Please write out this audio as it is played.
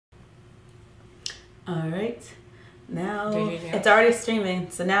All right. Now it's already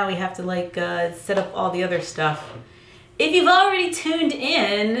streaming, so now we have to like set up all the other stuff. If you've already tuned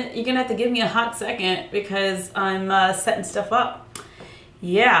in, you're gonna have to give me a hot second because I'm setting stuff up.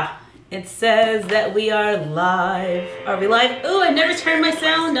 Yeah, it says that we are live. Are we live? Ooh, I never turned my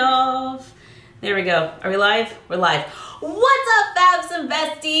sound off. There we go. Are we live? We're live. What's up, Fabs and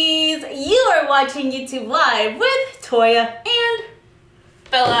Besties? You are watching YouTube Live with Toya and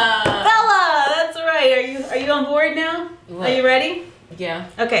Bella. Bella, that's right. Are you on board now? What? Are you ready? Yeah.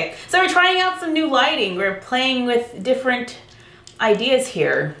 Okay, so we're trying out some new lighting. We're playing with different ideas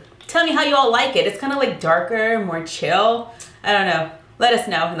here. Tell me how you all like it. It's kind of like darker, more chill. I don't know. Let us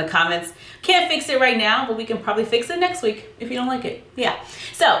know in the comments. Can't fix it right now, but we can probably fix it next week if you don't like it. Yeah.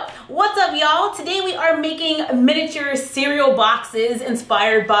 So, what's up, y'all? Today we are making miniature cereal boxes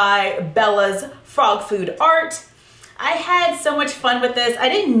inspired by Bella's frog food art. I had so much fun with this. I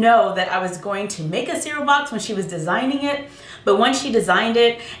didn't know that I was going to make a cereal box when she was designing it, but once she designed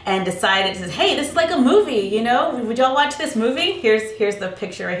it and decided, says, hey, this is like a movie, you know? Would y'all watch this movie? Here's the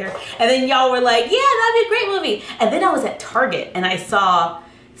picture right here. And then y'all were like, yeah, that'd be a great movie. And then I was at Target and I saw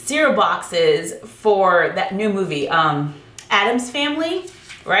cereal boxes for that new movie, Addams Family,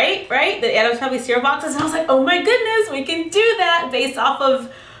 right? The Addams Family cereal boxes. And I was like, oh my goodness, we can do that based off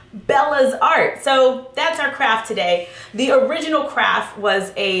of Bella's art. So that's our craft today. The original craft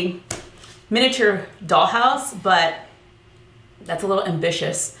was a miniature dollhouse, but that's a little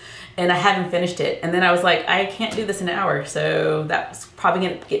ambitious and I haven't finished it. And then I was like, I can't do this in an hour. So that's probably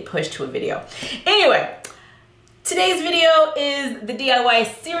gonna get pushed to a video. Anyway, today's video is the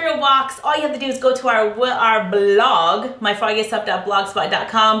DIY cereal box. All you have to do is go to our blog,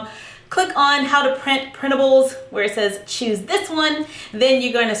 myfroggystuff.blogspot.com. Click on how to print printables where it says choose this one. Then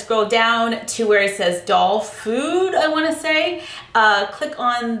you're going to scroll down to where it says doll food, I want to say. Click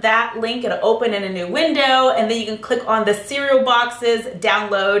on that link, it'll open in a new window, and then you can click on the cereal boxes,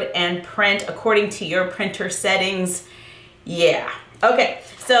 download, and print according to your printer settings. Yeah. Okay,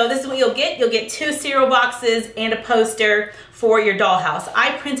 so this is what you'll get. You'll get 2 cereal boxes and a poster for your dollhouse.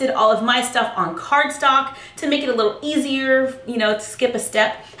 I printed all of my stuff on cardstock to make it a little easier, you know, to skip a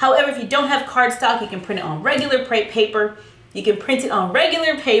step. However, if you don't have cardstock, you can print it on regular paper. You can print it on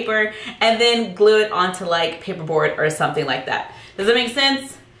regular paper and then glue it onto like paperboard or something like that. Does that make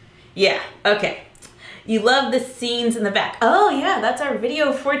sense? Yeah, okay. You love the scenes in the back. Oh yeah, that's our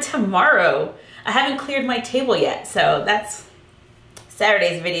video for tomorrow. I haven't cleared my table yet, so that's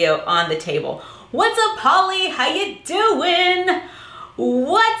Saturday's video on the table. What's up, Polly? How you doing?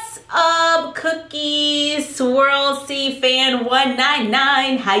 What's up, Cookie Swirl C Fan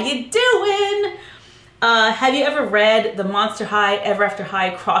 199? How you doing? Have you ever read the Monster High Ever After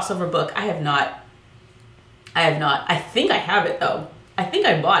High crossover book? I have not. I have not. I think I have it though. I think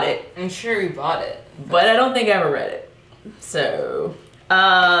I bought it. I'm sure you bought it, but I don't think I ever read it. So,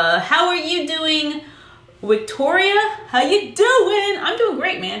 how are you doing? Victoria, how you doing? I'm doing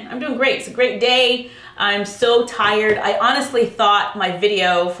great, man. I'm doing great. It's a great day. I'm so tired. I honestly thought my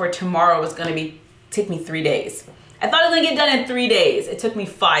video for tomorrow was gonna take me 3 days. I thought it was gonna get done in 3 days. It took me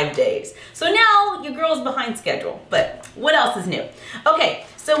 5 days. So now your girl's behind schedule, but what else is new? Okay,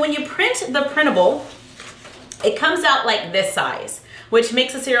 so when you print the printable, it comes out like this size, which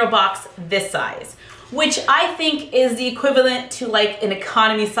makes a cereal box this size, which I think is the equivalent to like an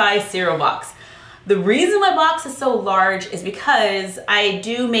economy size cereal box. The reason my box is so large is because I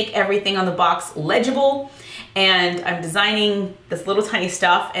do make everything on the box legible and I'm designing this little tiny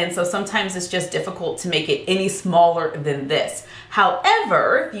stuff, and so sometimes it's just difficult to make it any smaller than this.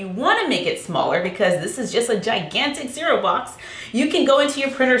 However, if you want to make it smaller, because this is just a gigantic cereal box, you can go into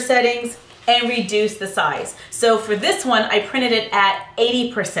your printer settings and reduce the size. So for this one, I printed it at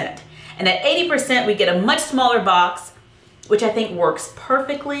 80%. And at 80%, we get a much smaller box, which I think works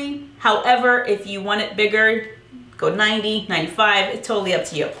perfectly. However, if you want it bigger, go 90, 95, it's totally up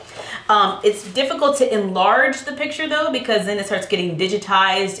to you. It's difficult to enlarge the picture though, because then it starts getting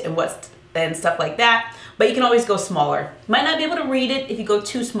digitized and stuff like that. But you can always go smaller. Might not be able to read it if you go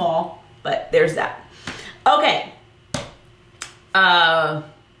too small, but there's that. Okay.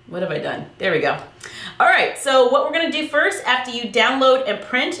 What have I done? There we go. All right, so what we're gonna do first, after you download and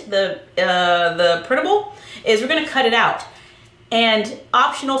print the printable, is we're gonna cut it out. And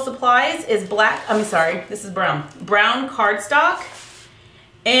optional supplies is this is brown. Brown cardstock.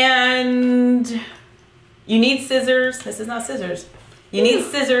 And you need scissors. This is not scissors. You need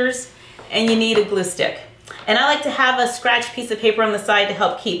scissors and you need a glue stick. And I like to have a scratch piece of paper on the side to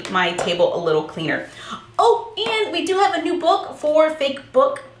help keep my table a little cleaner. Oh, and we do have a new book for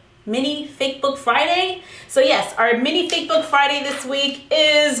Mini Fake Book Friday. So yes, our Mini Fake Book Friday this week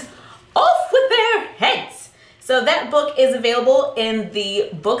is off with their So that book is available in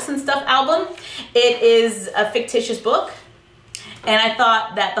the Books and Stuff album. It is a fictitious book. And I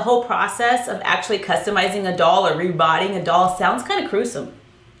thought that the whole process of actually customizing a doll or rebodying a doll sounds kind of gruesome.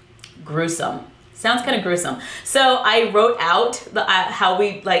 Sounds kind of gruesome. So I wrote out the how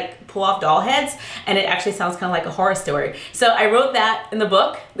we like pull off doll heads, and it actually sounds kind of like a horror story. So I wrote that in the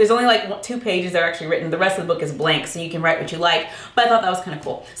book. There's only like 2 pages that are actually written. The rest of the book is blank, so you can write what you like. But I thought that was kind of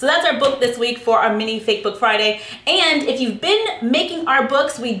cool. So that's our book this week for our mini Fake Book Friday. And if you've been making our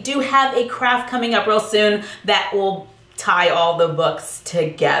books, we do have a craft coming up real soon that will tie all the books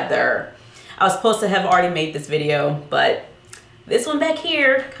together. I was supposed to have already made this video, but this one back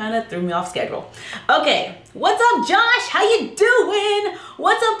here kind of threw me off schedule. Okay, what's up, Josh? How you doing?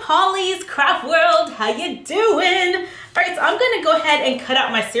 What's up, Polly's Craft World? How you doing? All right, so I'm gonna go ahead and cut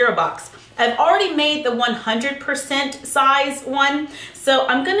out my cereal box. I've already made the 100% size one, so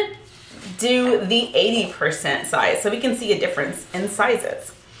I'm gonna do the 80% size so we can see a difference in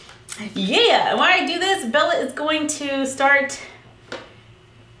sizes. Yeah, and while I do this, Bella is going to start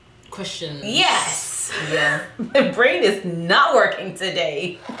questions. Yes. Yeah. My brain is not working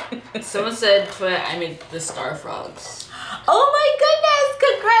today. Someone said, Toya, I made the star frogs. Oh my goodness,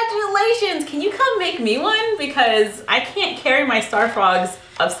 congratulations. Can you come make me one? Because I can't carry my star frogs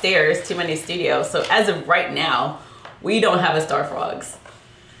upstairs to my new studio. So as of right now, we don't have a star frogs.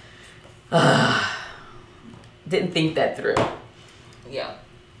 Didn't think that through. Yeah.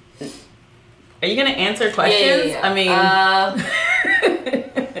 Are you gonna answer questions? Yeah. I mean,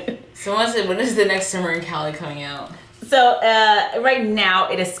 someone said, when is the next Summer in Cali coming out? So right now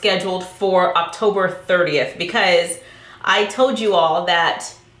it is scheduled for October 30th because I told you all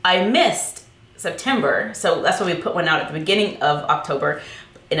that I missed September. So that's why we put one out at the beginning of October.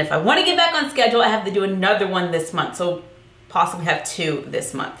 And if I want to get back on schedule, I have to do another one this month. So possibly have 2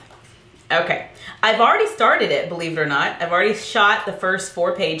 this month. Okay, I've already started it, believe it or not. I've already shot the first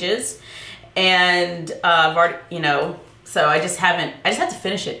 4 pages. And I've already, so I just have to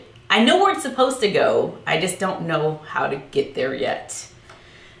finish it. I know where it's supposed to go. I just don't know how to get there yet.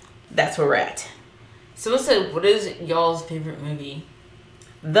 That's where we're at. Someone said, what is y'all's favorite movie?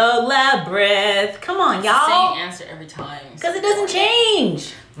 The Labyrinth. Come on, y'all. Same answer every time. Because it doesn't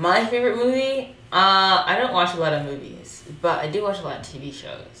change. My favorite movie? I don't watch a lot of movies, but I do watch a lot of TV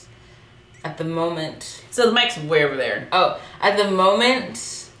shows. At the moment. So the mic's way over there. Oh, at the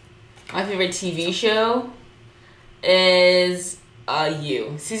moment, my favorite TV show is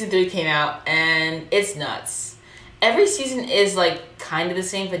You. Season 3 came out and it's nuts. Every season is like kind of the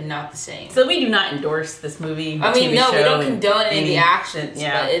same, but not the same. So we do not endorse this movie. I mean, TV no, show we don't condone any of the actions,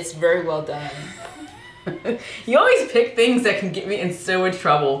 yeah. but it's very well done. You always pick things that can get me in so much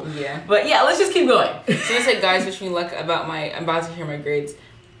trouble. Yeah. But yeah, let's just keep going. Someone said, guys, wish me luck about I'm about to hear my grades.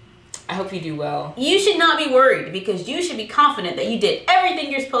 I hope you do well. You should not be worried because you should be confident that you did everything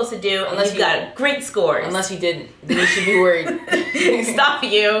you're supposed to do and you got great scores. Unless you didn't, then you should be worried. Stop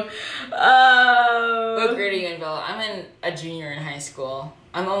you. What grade are you in, Bella? I'm in a junior in high school.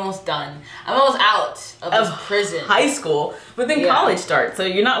 I'm almost done. I'm almost out of this prison. High school, but then college starts, so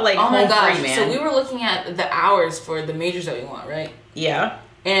you're not like oh my gosh. free, man. So we were looking at the hours for the majors that we want, right? Yeah.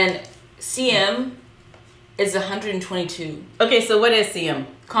 And CM is 122. Okay, so what is CM?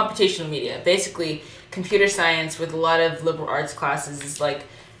 Computational media. Basically, computer science with a lot of liberal arts classes is like,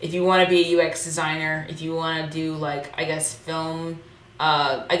 if you want to be a UX designer, if you want to do like, I guess, film,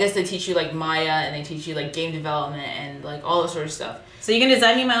 I guess they teach you like Maya and they teach you like game development and like all that sort of stuff. So you're gonna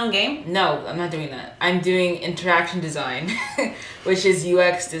design me my own game? No, I'm not doing that. I'm doing interaction design, which is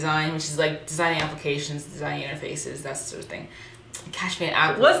UX design, which is like designing applications, designing interfaces, that sort of thing. Cash me an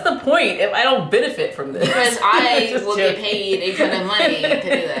apple. What's the point if I don't benefit from this? Because I will get paid a ton of money to do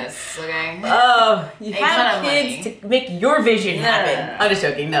this, okay? Oh, you have kids to make your vision happen. No. I'm just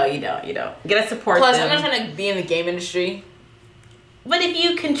joking. No, you don't. You don't. You gotta support them. Plus, I'm not trying to be in the game industry. But if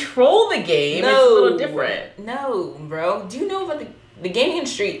you control the game, it's a little different. No, bro. Do you know about the gaming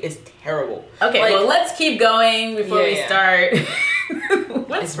industry is terrible. Okay, well, let's keep going before we start.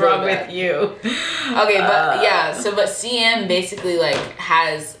 What's wrong with you? Okay, but yeah, but CM basically like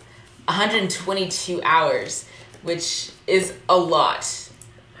has 122 hours, which is a lot.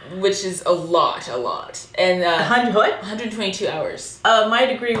 And 100 what? 122 hours. My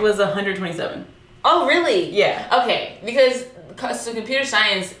degree was 127. Oh, really? Yeah. Okay, because so computer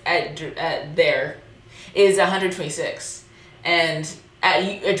science at there is 126, and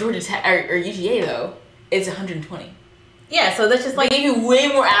at Georgia Tech or UGA though, it's 120. Yeah, so that's just like... They give you way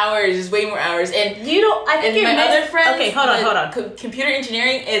more hours, just way more hours. And you don't... I think my other friends... Okay, hold on. Computer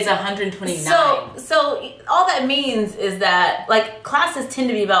engineering is 129. So all that means is that, like, classes tend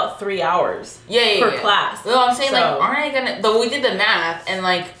to be about 3 hours per class. Well, I'm saying, like, aren't I gonna... Though we did the math, and,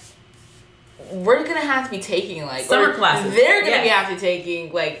 like, we're gonna have to be taking, like... Summer classes. They're gonna have to be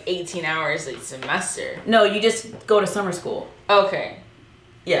taking, like, 18 hours a semester. No, you just go to summer school. Okay.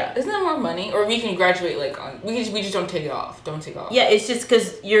 Yeah. Isn't that more money? Or we can graduate, like, on... We just don't take it off. Don't take off. Yeah, it's just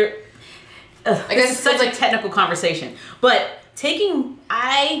because you're... I guess it's such a technical conversation. But taking...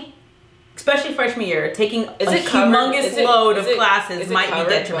 Especially freshman year, taking a humongous load of classes might be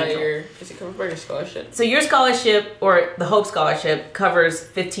detrimental. Is it covered by your scholarship? So your scholarship, or the Hope Scholarship, covers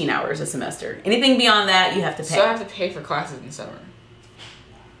 15 hours a semester. Anything beyond that, you have to pay. So I have to pay for classes in summer.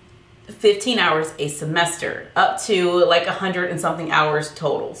 15 hours a semester, up to like 100 and something hours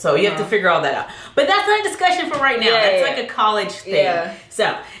total. So you have to figure all that out. But that's not a discussion for right now. That's like a college thing. Yeah.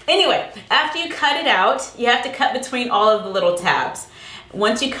 So anyway, after you cut it out, you have to cut between all of the little tabs.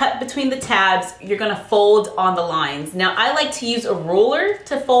 Once you cut between the tabs, you're gonna fold on the lines. Now, I like to use a ruler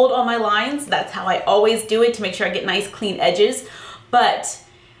to fold on my lines. That's how I always do it, to make sure I get nice, clean edges. But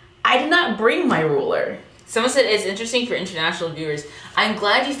I did not bring my ruler. Someone said it's interesting for international viewers. I'm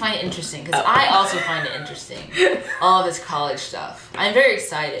glad you find it interesting, because I also find it interesting. All of this college stuff. I'm very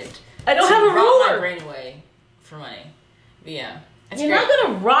excited. I don't have a ruler. My brain away for money. But yeah. You're not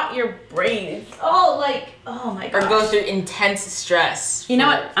gonna rot your brain. Oh my god. Or go through intense stress. You know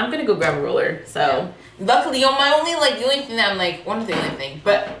what? I'm gonna go grab a ruler. So yeah. Luckily, the only thing that I'm like, one of the only thing,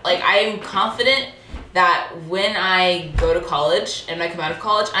 but like I am confident that when I go to college and when I come out of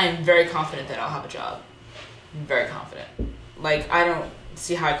college, I am very confident that I'll have a job. I'm very confident. Like I don't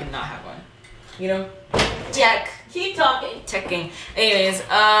see how I could not have one. You know? Jack. Keep talking. Checking. Anyways,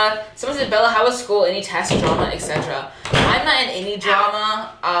 someone said, Bella, how was school? Any tests, drama, etc.? I'm not in any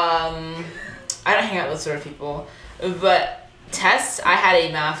drama. I don't hang out with those sort of people. But tests, I had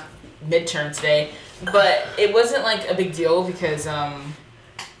a math midterm today. But it wasn't like a big deal because like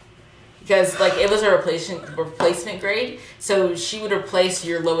it was a replacement grade. So she would replace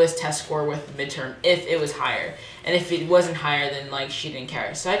your lowest test score with the midterm if it was higher. And if it wasn't higher, then like she didn't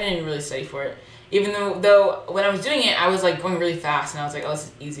care. So I didn't even really study for it. Even though when I was doing it, I was like going really fast, and I was like, oh, this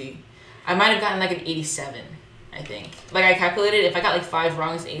is easy. I might have gotten like an 87, I think. Like I calculated, if I got like 5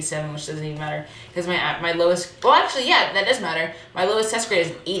 wrong, it's 87, which doesn't even matter because my lowest. Well, actually, yeah, that does matter. My lowest test grade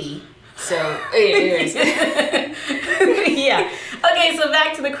is 80. So, anyways. Yeah. Okay, so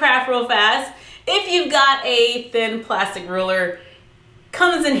back to the craft real fast. If you've got a thin plastic ruler,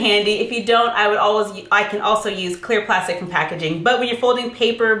 comes in handy. If you don't, I can also use clear plastic from packaging. But when you're folding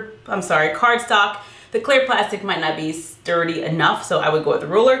cardstock, the clear plastic might not be sturdy enough, so I would go with the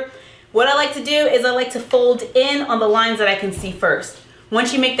ruler. What I like to do is I like to fold in on the lines that I can see first.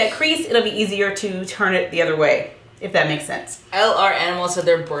 Once you make that crease, it'll be easier to turn it the other way, if that makes sense. LR Animal said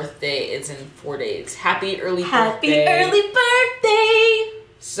their birthday is in 4 days. Happy early birthday. Happy early birthday!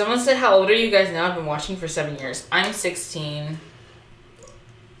 Someone said, how old are you guys now? I've been watching for 7 years. I'm 16.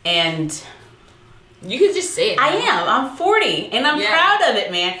 And you could just say it. I am. I'm 40, and I'm proud of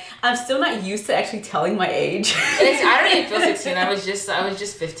it, man. I'm still not used to actually telling my age. I don't even feel 16. I was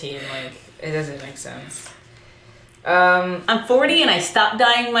just 15. Like it doesn't make sense. I'm 40, and I stopped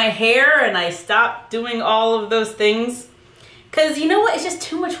dyeing my hair, and I stopped doing all of those things, cause you know what? It's just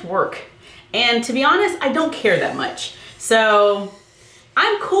too much work, and to be honest, I don't care that much. So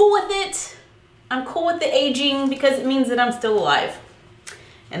I'm cool with it. I'm cool with the aging because it means that I'm still alive.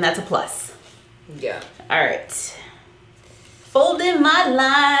 And that's a plus. Yeah. All right. Fold in my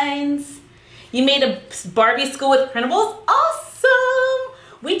lines. You made a Barbie school with printables? Awesome.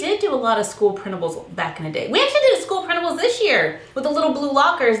 We did do a lot of school printables back in the day. We actually did a school printables this year with the little blue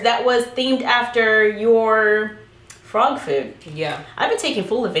lockers that was themed after your frog food. Yeah. I've been taking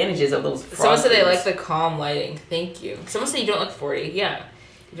full advantages of those frog Someone said they foods. like the calm lighting. Thank you. Someone said you don't look 40. Yeah.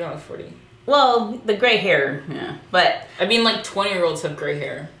 You don't look 40. Well, the gray hair, yeah. But I mean, like 20-year-olds have gray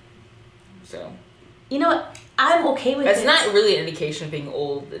hair. So. You know what? I'm okay with it. That's not really an indication of being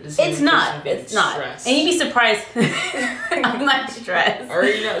old. It's not. It's not. Stressed. And you'd be surprised. I'm not stressed. Are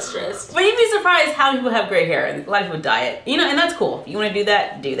you not stressed? But you'd be surprised how many people have gray hair, and a lot of people dye it. You know, and that's cool. If you want to do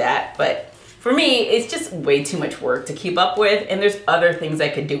that, do that. But for me, it's just way too much work to keep up with, and there's other things I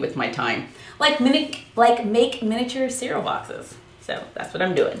could do with my time, like make miniature cereal boxes. So that's what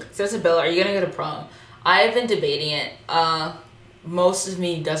I'm doing. So Isabella, are you gonna go to prom? I've been debating it. Most of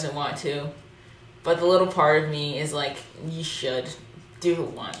me doesn't want to, but the little part of me is like, you should do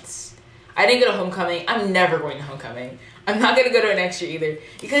it once. I didn't go to homecoming. I'm never going to homecoming. I'm not gonna go to it next year either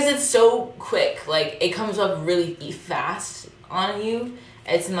because it's so quick. Like it comes up really fast on you.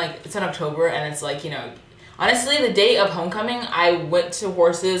 It's in October, and it's like, you know, honestly, the day of homecoming, I went to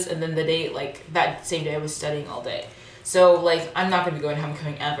horses, and then the day, like, that same day I was studying all day. So, like, I'm not going to be going to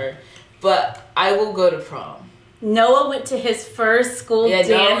homecoming ever. But I will go to prom. Noah went to his first school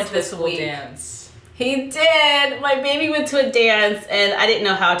dance this week. Dance. He did. My baby went to a dance, and I didn't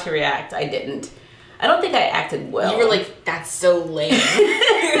know how to react. I didn't. I don't think I acted well. You were like, that's so lame.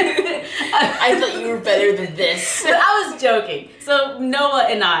 I thought you were better than this. But I was joking. So Noah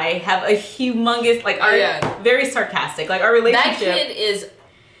and I have a humongous, like, very sarcastic, like, our relationship. That kid is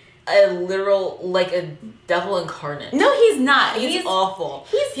a literal, like, a devil incarnate. No, he's not. He's awful.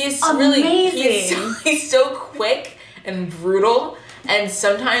 He's amazing. He's so quick and brutal, and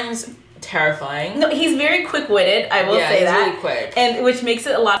sometimes terrifying. No, he's very quick-witted. I will say that. Really quick, and which makes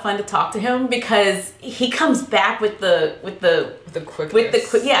it a lot of fun to talk to him because he comes back with the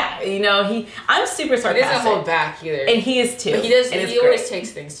quickness. Yeah, you know, I'm super sarcastic. He doesn't hold back either, and he is too. But he always takes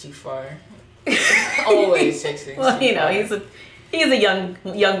things too far. Always takes things. Well, too you know, far. he's a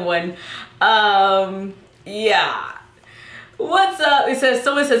young one. Yeah. What's up? It says,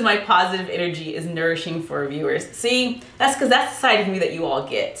 someone says my positive energy is nourishing for viewers. See, that's because that's the side of me that you all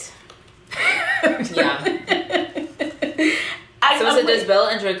get. Yeah. Someone said, does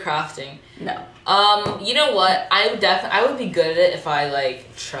Bella enjoy crafting? No. You know what? I would be good at it if I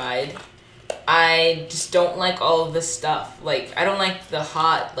like tried. I just don't like all of this stuff. Like, I don't like the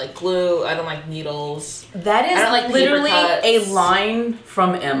hot like glue. I don't like needles. That is, I don't like literally a line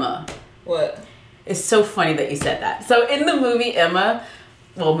from Emma. What? It's so funny that you said that. So in the movie Emma,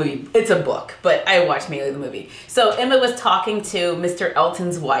 it's a book, but I watched mainly the movie. So Emma was talking to Mr.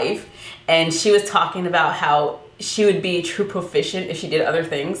 Elton's wife, and she was talking about how she would be true proficient if she did other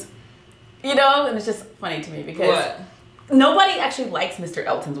things. You know, and it's just funny to me because nobody actually likes Mr.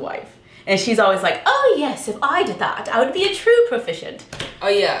 Elton's wife. And she's always like, oh yes, if I did that, I would be a true proficient. Oh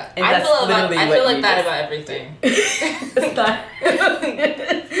yeah. And I feel like that about everything. It's not.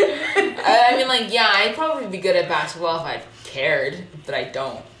 I mean, like, yeah, I'd probably be good at basketball if I cared, but I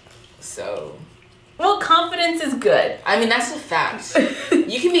don't. So. Well, confidence is good. I mean, that's a fact.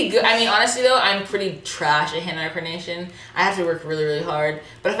 You can be good. I mean, honestly, though, I'm pretty trash at hand-eye coordination. I have to work really, really hard.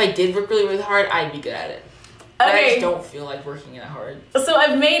 But if I did work really, really hard, I'd be good at it. But I just don't feel like working that hard. So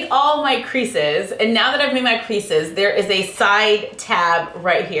I've made all my creases, and now that I've made my creases, there is a side tab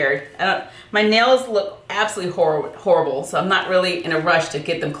right here. My nails look absolutely horrible, so I'm not really in a rush to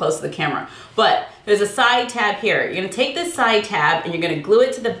get them close to the camera. But there's a side tab here. You're gonna take this side tab and you're gonna glue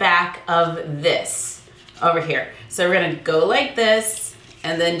it to the back of this over here. So we're gonna go like this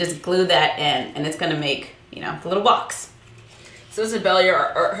and then just glue that in, and it's gonna make, you know, the little box. So Isabella, your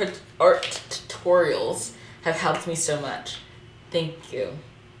art tutorials have helped me so much. Thank you.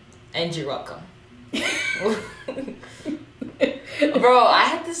 And you're welcome. Bro, I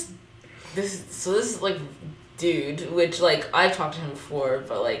had this is like dude, which like I've talked to him before,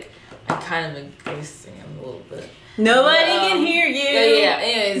 but like I kind of been ghosting him a little bit. Nobody can hear you. Yeah.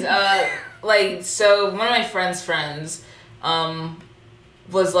 Anyways, like, so one of my friends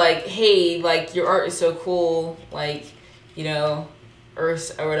was like, hey, like your art is so cool, like, you know, or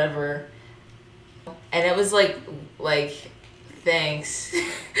whatever. And it was like thanks.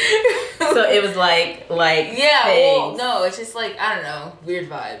 So it was like yeah, thanks. Well, no, it's just like, I don't know, weird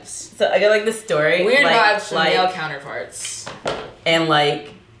vibes. So I got like this story. Weird vibes from male counterparts.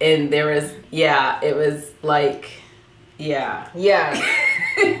 And there was, it was like, yeah.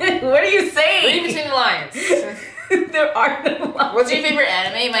 What are you saying? Read between the lines. There are no lines. What's your favorite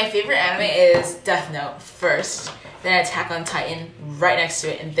anime? My favorite anime is Death Note first, then Attack on Titan right next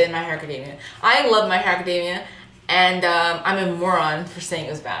to it, and then My Hero Academia. I love My Hero Academia, and I'm a moron for saying it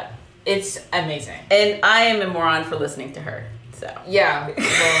was bad. It's amazing. And I am a moron for listening to her. So yeah.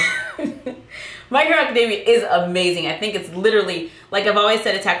 Well. My Hero Academia is amazing. I think it's literally, like I've always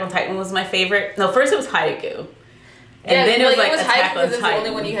said, Attack on Titan was my favorite. No, first it was Haikyuu. And then it was like Attack on Titan. It was the only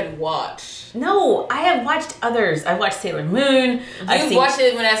one you had watched. No, I have watched others. I've watched Sailor Moon. You watched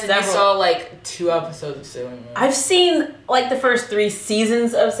it when you saw like 2 episodes of Sailor Moon. I've seen like the first 3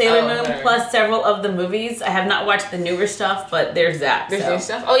 seasons of Sailor Moon, plus several of the movies. I have not watched the newer stuff, but there's that. There's new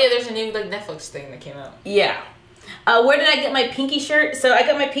stuff? Oh yeah, there's a new like Netflix thing that came out. Yeah. Where did I get my pinky shirt? So I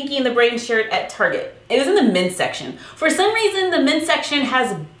got my Pinky in the Brain shirt at Target. It was in the men's section. For some reason, the men's section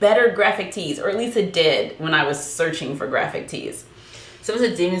has better graphic tees, or at least it did when I was searching for graphic tees. Someone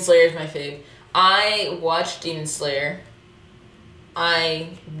said Demon Slayer is my fave. I watched Demon Slayer. I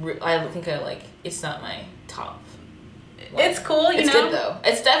think I like, it's not my top one. It's cool, you know? It's good though.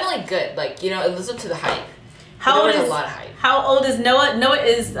 It's definitely good. Like, you know, it lives up to the hype. How old There was is a lot of height. How old is Noah? Noah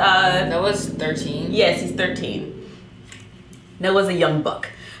is Noah's 13. yes, he's 13. Noah's a young buck.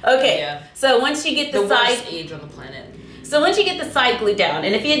 Okay. Yeah. So once you get the side worst age on the planet. So once you get the side glued down,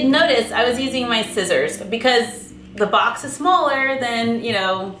 and if you had noticed, I was using my scissors because the box is smaller than, you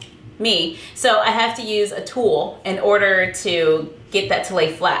know, me. So I have to use a tool in order to get that to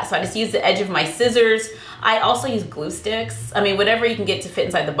lay flat. So I just use the edge of my scissors. I also use glue sticks. I mean, whatever you can get to fit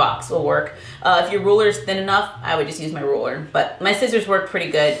inside the box will work. If your ruler's thin enough, I would just use my ruler. But my scissors work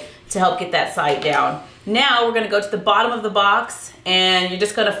pretty good to help get that side down. Now we're gonna go to the bottom of the box, and you're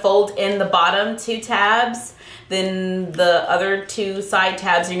just gonna fold in the bottom 2 tabs. Then the other 2 side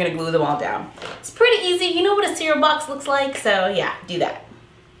tabs, you're gonna glue them all down. It's pretty easy. You know what a cereal box looks like, so yeah, do that.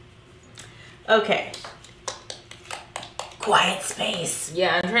 Okay. Quiet space.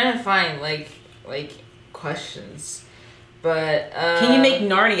 Yeah, I'm trying to find like questions, but can you make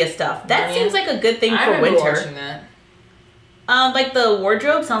Narnia stuff? That Narnia? Seems like a good thing I for remember winter. watching that. Like the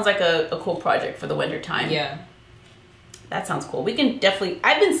wardrobe sounds like a cool project for the winter time. Yeah. That sounds cool. We can definitely,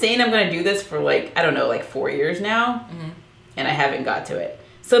 I've been saying I'm going to do this for like, I don't know, like 4 years now. And I haven't got to it.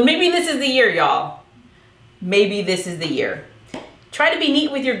 So maybe this is the year, y'all. Maybe this is the year. Try to be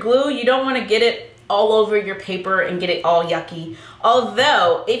neat with your glue. You don't want to get it all over your paper and get it all yucky.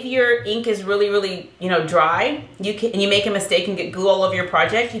 Although, if your ink is really, really, you know, dry, and you make a mistake and get glue all over your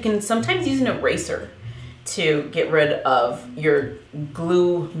project, you can sometimes use an eraser to get rid of your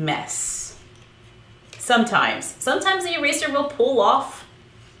glue mess. Sometimes the eraser will pull off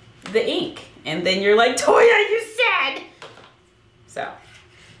the ink, and then you're like, Toya, you said. So,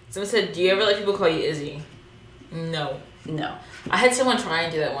 Someone said, do you ever let people call you Izzy? No. no. I had someone try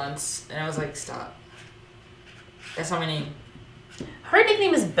and do that once, and I was like, stop. That's not my name. Her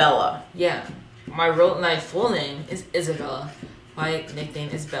nickname is Bella. Yeah. My full name is Isabella. My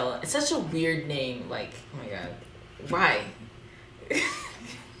nickname is Bella. It's such a weird name. Like, oh my god. Why?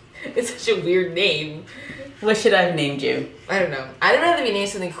 It's such a weird name. What should I have named you? I don't know. I'd rather be named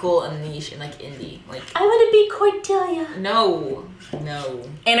something cool and niche and like indie. Like, I want to be Cordelia. no.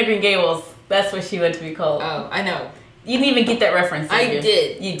 Anna Green Gables. That's what she went to be called. Oh, I know. You didn't even get that reference, did I you?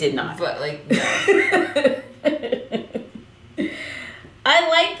 did. You did not. But like, no. I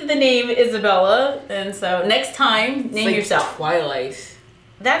liked the name Isabella, and so next time, name like yourself. Twilight.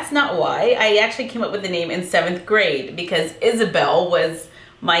 That's not why. I actually came up with the name in 7th grade because Isabel was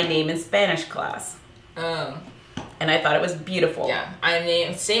my name in Spanish class. Oh. And I thought it was beautiful. Yeah. I'm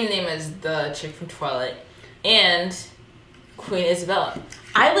named same name as the chick from Twilight. And Queen Isabella.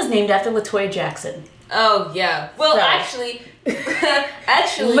 I was named after LaToya Jackson. Oh yeah. Well, So- actually,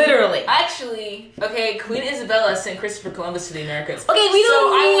 Literally. Actually, okay. Queen Isabella sent Christopher Columbus to the Americas. Okay, we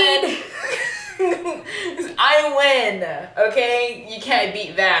don't I need... win. I win. Okay, you can't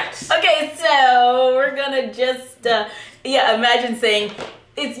beat that. Okay, so we're gonna just, imagine saying,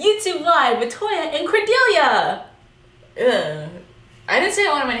 it's YouTube Live with Toya and Cordelia. Ugh. I didn't say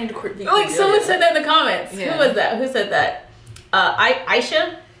I wanted my name to be Cordelia. Like, someone said that in the comments. Yeah. Who was that? Who said that?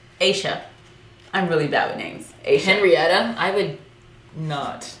 Aisha. I'm really bad with names. Aisha. Henrietta. I would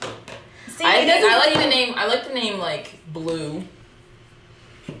not. See, I like seem- the name. I like the name like Blue.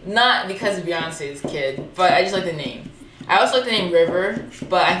 Not because of Beyonce's kid, but I just like the name. I also like the name River,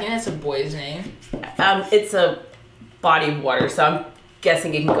 but I think that's a boy's name. It's a body of water, so I'm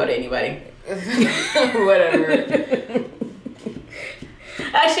guessing it can go to anybody. Whatever.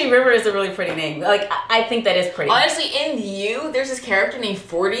 Actually, River is a really pretty name. Like, I think that is pretty. Honestly, in You, there's this character named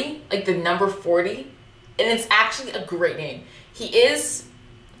 40, like the number 40, and it's actually a great name. He has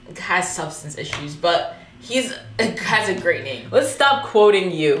substance issues, but has a great name. Let's stop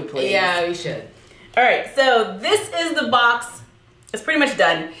quoting you, please. Yeah, we should. All right, so this is the box. It's pretty much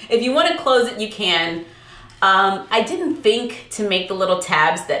done. If you want to close it, you can. I didn't think to make the little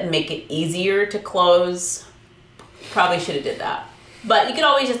tabs that make it easier to close. Probably should have did that. But you can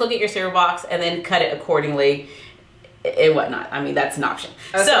always just look at your cereal box and then cut it accordingly and whatnot. I mean, that's an option.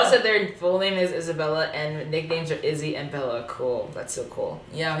 So said their full name is Isabella and nicknames are Izzy and Bella. Cool. That's so cool.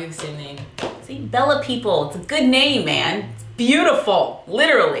 Yeah, we have the same name. See, Bella people. It's a good name, man. It's beautiful.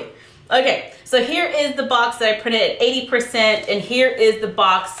 Literally. Okay, so here is the box that I printed at 80%, and here is the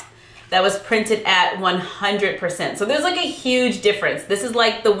box that was printed at 100%. So there's like a huge difference. This is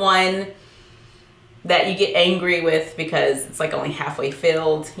like the one that you get angry with because it's like only halfway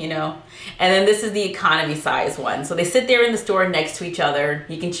filled, you know? And then this is the economy size one. So they sit there in the store next to each other.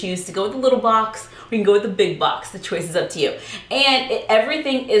 You can choose to go with the little box or you can go with the big box. The choice is up to you. And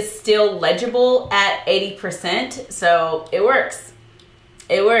everything is still legible at 80%, so it works.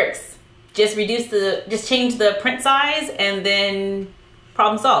 It works. Just change the print size and then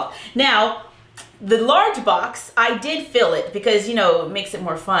problem solved. Now, The large box, I did fill it because, you know, it makes it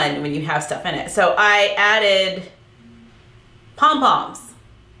more fun when you have stuff in it. So I added pom-poms.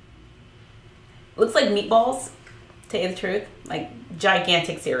 Looks like meatballs, to tell you the truth. Like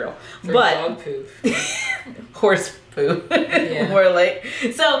gigantic cereal. For but dog poop. horse poo. Yeah. More like.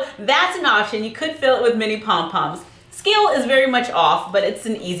 So that's an option. You could fill it with mini pom-poms. Scale is very much off, but it's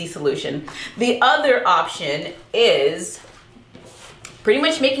an easy solution. The other option is pretty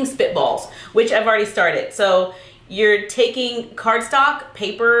much making spitballs, which I've already started. So you're taking cardstock,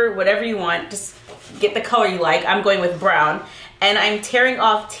 paper, whatever you want, just get the color you like. I'm going with brown, and I'm tearing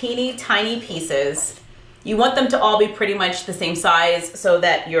off teeny tiny pieces. You want them to all be pretty much the same size so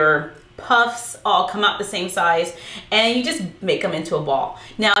that your puffs all come out the same size, and you just make them into a ball.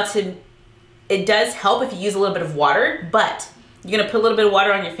 Now, it does help if you use a little bit of water, but you're gonna put a little bit of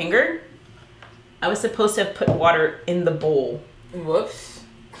water on your finger. I was supposed to have put water in the bowl. Whoops.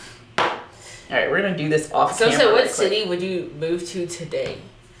 All right, we're gonna do this off camera. So what city would you move to today?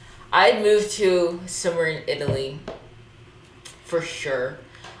 I'd move to somewhere in Italy, for sure.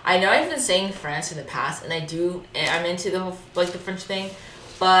 I know I've been saying France in the past, and I'm into the whole, like, the French thing,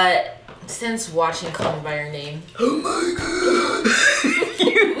 but since watching Call Me by Your Name. Oh my god!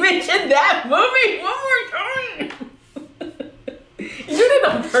 You mentioned that movie one more time. You did it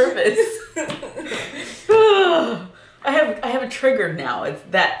on purpose. I have a trigger now. It's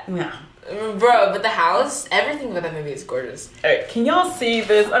that. Yeah. Bro, but the house, everything about that movie is gorgeous. All right, can y'all see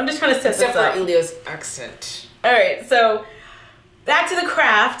this? I'm just trying to set Except this up. for Elio's accent. All right, so back to the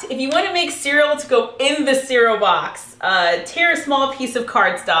craft. If you want to make cereal to go in the cereal box, tear a small piece of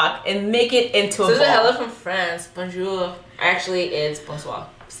cardstock and make it into a ball. So hello from France. Bonjour. Actually, it's bonsoir.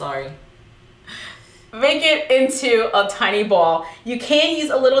 Sorry. Make it into a tiny ball. You can use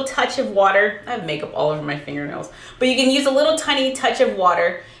a little touch of water. I have makeup all over my fingernails. But you can use a little tiny touch of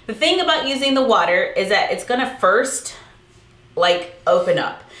water. The thing about using the water is that it's gonna first, like, open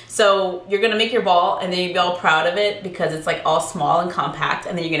up. So you're gonna make your ball and then you'll be all proud of it because it's like all small and compact,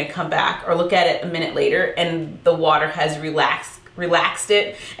 and then you're gonna come back or look at it a minute later and the water has relaxed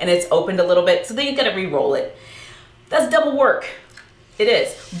it and it's opened a little bit. So then you gotta re-roll it. That's double work. It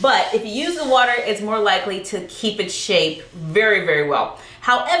is. But if you use the water, it's more likely to keep its shape very, very well.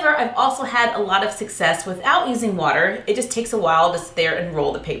 However, I've also had a lot of success without using water. It just takes a while to sit there and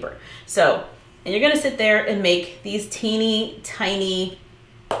roll the paper. So, and you're gonna sit there and make these teeny tiny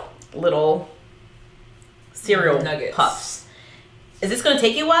little cereal nuggets. puffs. Is this gonna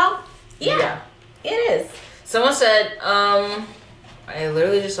take you a while? Yeah. It is. Someone said, I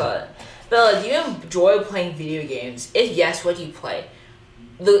literally just saw it. Bella, do you enjoy playing video games? If yes, what do you play?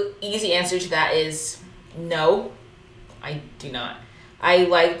 The easy answer to that is no, I do not. I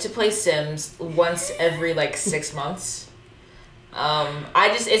like to play Sims once every like 6 months.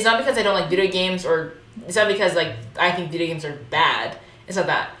 It's not because I don't like video games, or it's not because like I think video games are bad. It's not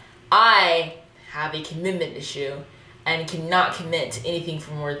that. I have a commitment issue and cannot commit to anything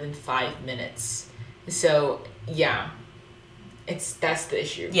for more than 5 minutes. So yeah, that's the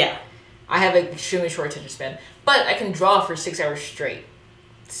issue. Yeah. I have an extremely short attention span, but I can draw for 6 hours straight.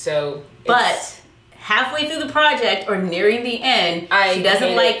 So, but halfway through the project or nearing the end, she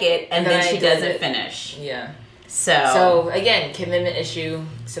doesn't like it, and then she doesn't finish. Yeah. So again, commitment issue,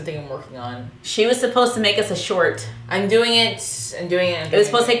 something I'm working on. She was supposed to make us a short. I'm doing it. It was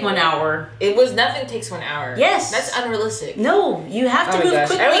supposed to take 1 hour. Nothing takes 1 hour. Yes. That's unrealistic. No, you have to move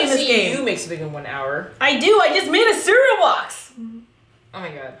quickly in this game. You make something in 1 hour. I do. I just made a cereal box. Oh my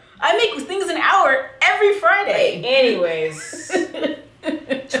god. I make things an hour every Friday. Anyways.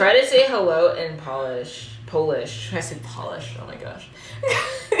 Try to say hello in Polish. I said Polish. Oh my gosh.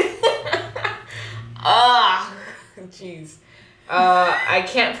 Jeez. I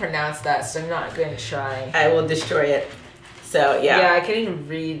can't pronounce that, so I'm not going to try. I will destroy it. So, yeah. Yeah, I can't even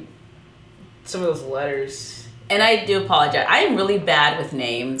read some of those letters. And I do apologize. I am really bad with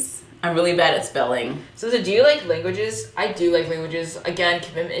names. I'm really bad at spelling. So do you like languages? I do like languages. Again,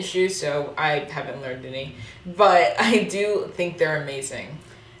 commitment issue, so I haven't learned any. But I do think they're amazing.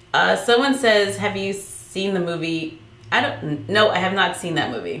 Someone says, have you seen the movie? No, I have not seen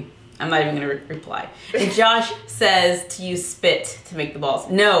that movie. I'm not even going to reply. And Josh says to use spit to make the balls.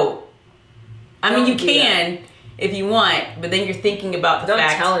 No. I mean, you can if you want, but then you're thinking about the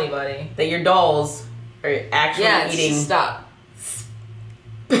fact tell anybody that your dolls are actually eating. Stop.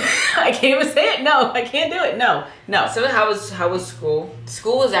 I can't even say it. No, I can't do it. No. So how was school?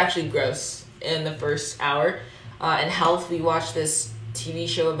 School was actually gross in the first hour. In health, we watched this TV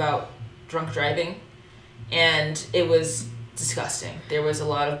show about drunk driving, and it was disgusting. There was a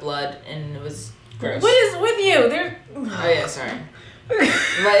lot of blood, and it was gross. What is with you? Oh yeah, sorry.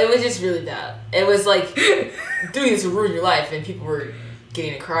 But it was just really bad. It was like, doing this will ruin your life, and people were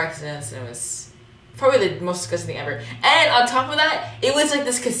getting in car accidents, and it was probably the most disgusting thing ever. And on top of that, it was like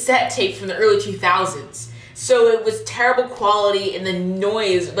this cassette tape from the early 2000s. So it was terrible quality, and the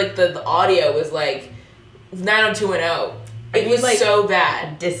noise, like the audio was like 90210. It was like so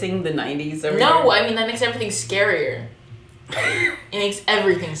bad. Dissing the 90s over No, here? I mean, that makes everything scarier. It makes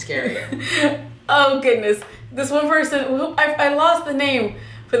everything scarier. Oh, goodness. This one person, I lost the name,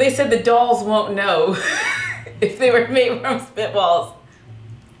 but they said the dolls won't know if they were made from spitballs.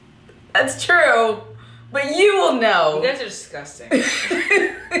 That's true, but you will know. You guys are disgusting.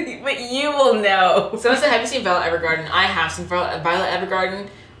 But you will know. Someone said, have you seen Violet Evergarden? I have seen Violet Evergarden.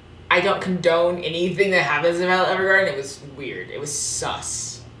 I don't condone anything that happens in Violet Evergarden. It was weird. It was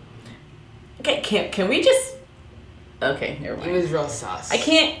sus. Okay, can we just... Okay, never mind. It was real sus. I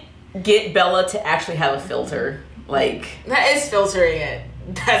can't get Bella to actually have a filter. Like... That is filtering it.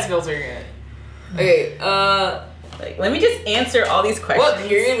 That's filtering it. Okay, Like, let me just answer all these questions. what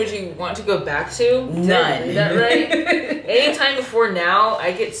period would you want to go back to? None. Did I read that right? Anytime before now,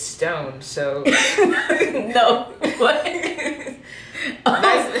 I get stoned, so... No. What?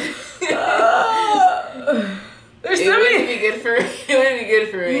 There's so It many... wouldn't be good for me. It wouldn't be good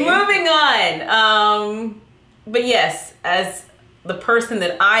for me. Moving on. But yes, as the person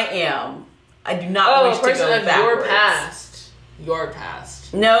that I am, I do not wish to go person of backwards. Your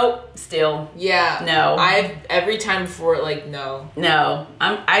past. No, still. Yeah. No. Every time before, like, no. No.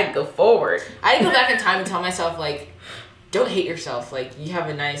 I'd go forward. I'd go back in time and tell myself, like, don't hate yourself. Like, you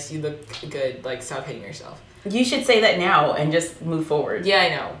look good. Like, stop hating yourself. You should say that now and just move forward. Yeah, I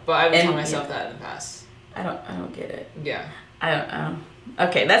know. But I would tell myself that in the past. I don't get it. Yeah. I don't.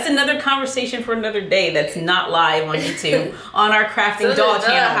 Okay, that's another conversation for another day. That's not live on YouTube on our crafting doll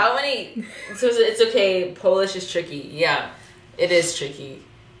channel. How many? So it's okay. Polish is tricky. Yeah, it is tricky.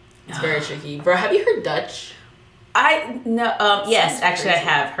 It's very tricky. Bro, have you heard Dutch? Yes, actually, I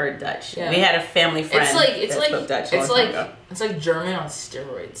have heard Dutch. Yeah. We had a family friend. It's spoke Dutch it's like German on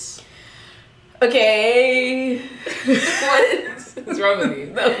steroids. Okay. What's wrong with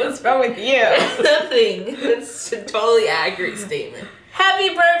you? What's wrong with you? Nothing. That's a totally accurate statement. Happy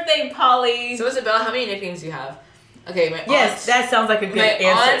birthday, Polly. So, Isabella, how many nicknames do you have? Okay, my aunt. Yes, that sounds like a good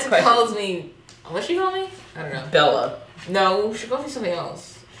answer. My aunt calls me. What she call me? I don't know. Bella. No, she calls me something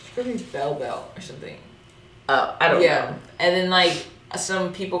else. She calls me Bell or something. Oh, I don't know. And then like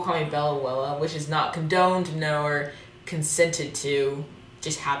some people call me Bella Wella, which is not condoned, nor consented to.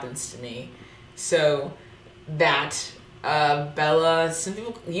 Just happens to me. So that Bella. Some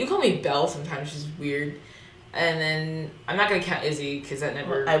people you call me Belle sometimes, which is weird. And then I'm not gonna count Izzy because that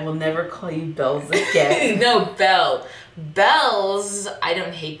never. I will never call you Bells again. No, Belle. Bells. I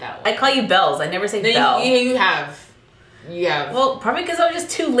don't hate that one. I call you Bells. I never say Belle. You have. Yeah. Well, probably because I was just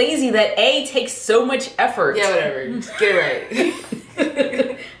too lazy. That A takes so much effort. Yeah, whatever. Just get it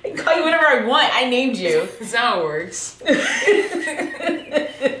right. I can call you whatever I want. I named you. That's not how it works. But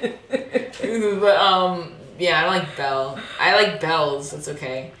yeah, I like Belle. I like Bells. That's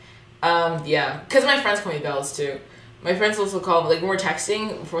okay. Yeah, because my friends call me Bells too. My friends also call, like, when we're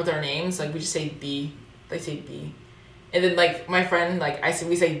texting with our names, like, we just say B. They say B. And then, like, my friend, like,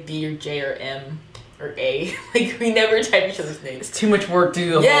 we say B or J or M or A. Like, we never type each other's names. It's too much work to do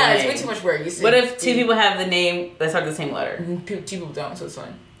the whole Yeah, name. it's way too much work. What if two people have the name that start the same letter? Two people don't, so it's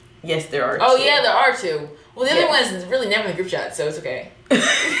fine. Yes, there are Oh, two. yeah, there are two. Well, the other one is really never in the group chat, so it's okay. We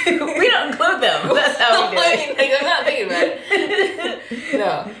don't include them. That's how we do it. Like, I'm not thinking about it.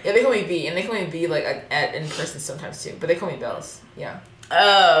 No. Yeah, they call me B, and they call me B, like, in person sometimes, too. But they call me Bells. Yeah.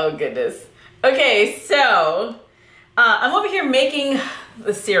 Oh, goodness. Okay, so, I'm over here making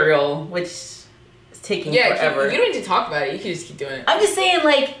the cereal, which is taking forever. You don't need to talk about it. You can just keep doing it. I'm just saying,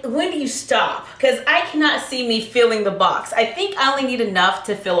 like, when do you stop? Because I cannot see me filling the box. I think I only need enough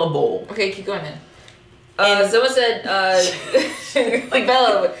to fill a bowl. Okay, keep going then. Someone said, like,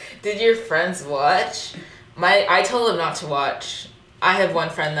 Bella, did your friends watch? I told them not to watch. I have one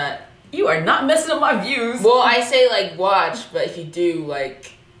friend that... You are not messing up my views. Well, I say, like, watch, but if you do,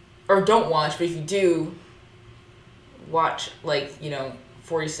 like... Or don't watch, but if you do, watch, like,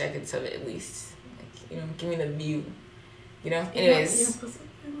 40 seconds of it at least. Like, give me the view. Anyways.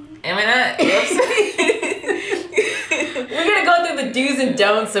 Am I not? We're going to go through the do's and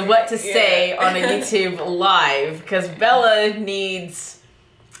don'ts of what to say on a YouTube live, because Bella needs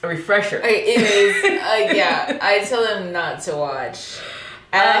a refresher. Okay, anyways, yeah, I tell them not to watch.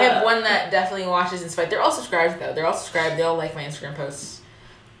 And I have one that definitely watches in spite. They're all subscribed, though. They're all subscribed. They all like my Instagram posts.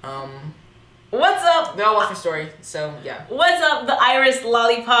 What's up? They all watch my story, so yeah. What's up, the Iris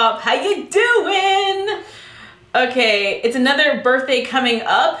Lollipop? How you doing? Okay, it's another birthday coming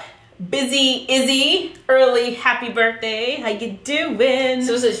up. Busy Izzy, early happy birthday. How you doing?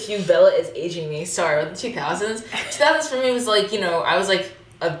 So this is Hugh Bella is aging me. Sorry, with the 2000s. 2000s for me was like, you know, I was like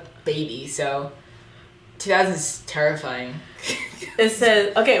a baby, so 2000s is terrifying. It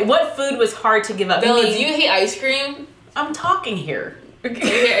says, okay, what food was hard to give up? Bella, do you hate ice cream? I'm talking here. Do you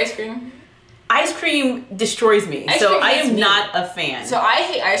hate ice cream? Ice cream destroys me, so I am not a fan. So I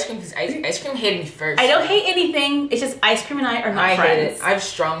hate ice cream because ice cream hated me first. I don't hate anything. It's just ice cream and I are not friends. Hate it. I have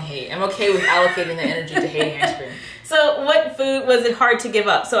strong hate. I'm okay with allocating the energy to hating ice cream. So what food was it hard to give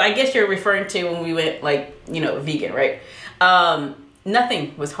up? So I guess you're referring to when we went like, you know, vegan, right?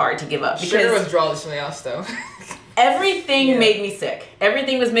 Nothing was hard to give up. Sugar withdrawal is something else though. Everything made me sick.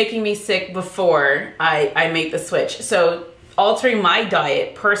 Everything was making me sick before I made the switch. So altering my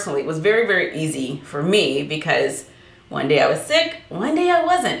diet personally was very, very easy for me because one day I was sick, one day I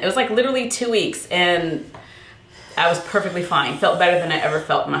wasn't. It was like literally 2 weeks and I was perfectly fine. Felt better than I ever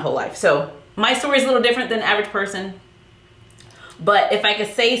felt in my whole life. So my story is a little different than the average person. But if I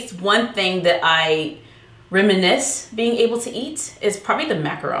could say one thing that I reminisce being able to eat is probably the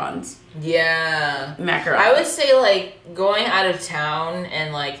macarons. Yeah. Macarons. I would say like going out of town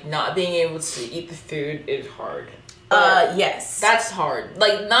and like not being able to eat the food is hard. Yes. That's hard.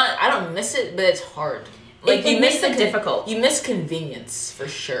 Like I don't miss it, but it's hard. Like you miss it difficult. You miss convenience for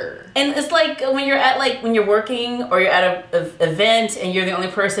sure. And it's like when you're at when you're working or you're at a event and you're the only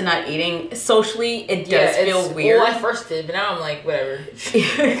person not eating, socially it does feel weird. Well, I first did, but now I'm like, whatever.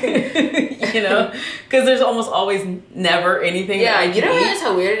 You know? Because there's almost always never anything that I can you don't eat. realize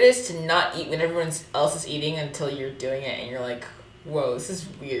how weird it is to not eat when everyone else is eating until you're doing it and you're like, whoa, this is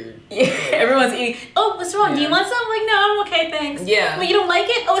weird. Yeah, everyone's eating. Oh, what's wrong? Do you want something? Like, no, I'm okay, thanks. Yeah. Well, you don't like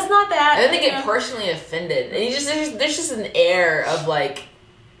it? Oh, it's not that. And then they get personally offended. And there's just an air of like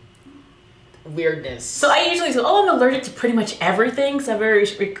weirdness. So I usually say, oh, I'm allergic to pretty much everything. So I'm very,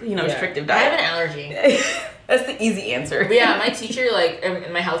 restrictive diet. I have an allergy. That's the easy answer. But yeah, my teacher,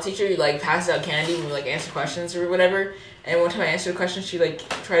 my health teacher, passes out candy when we answer questions or whatever. And one time I answered a question, she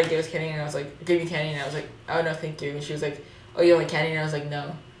tried to give us candy, and I was like, give me candy, and I was like, oh no, thank you. And she was like, oh, you don't like candy? And I was like,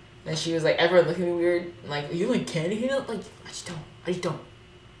 no. And she was like, everyone looked at me weird. Like, you like candy? You know? Like, I just don't.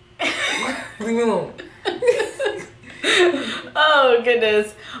 Leave me alone. Oh,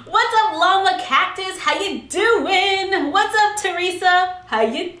 goodness. What's up, Llama Cactus? How you doing? What's up, Teresa? How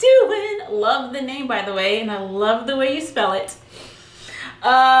you doing? Love the name, by the way, and I love the way you spell it.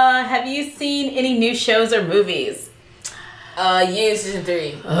 Have you seen any new shows or movies? You, season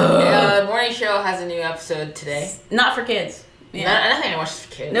 3. Morning Show has a new episode today. Not for kids. Yeah. Nothing I watch is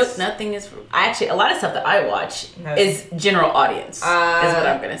for kids. Nope, nothing is for... Actually, a lot of stuff that I watch is general audience, is what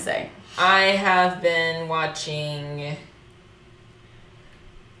I'm going to say. I have been watching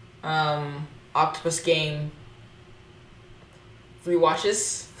Octopus Game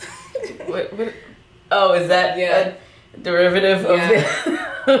rewatches. What? Oh, is that a derivative of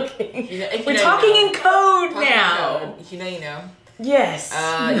the... Okay. We're talking in code now. If you know, you know. Yes.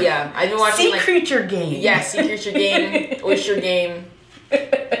 Yeah. I've been watching Sea Creature Game. Yeah, Sea Creature Game, Oyster Game,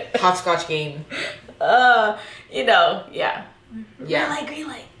 Hopscotch Game. Yeah. Yeah. Green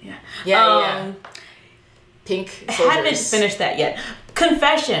light. Yeah. Yeah. Pink Soldiers. Haven't finished that yet.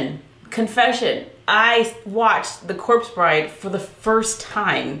 Confession. I watched The Corpse Bride for the first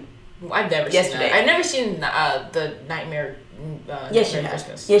time. I've never seen that. I've never seen the Nightmare. Yes, you have.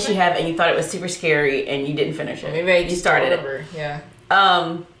 Christmas. Yes, you have, and you thought it was super scary, and you didn't finish it. Maybe you started it. Yeah.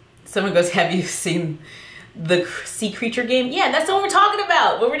 Someone goes, "Have you seen the Sea Creature Game?" Yeah, that's the one we're talking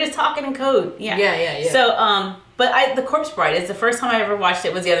about. We were just talking in code. Yeah. Yeah. So, but The Corpse Bride is the first time I ever watched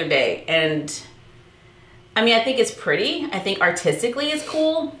it. Was the other day, and I mean, I think it's pretty. I think artistically it's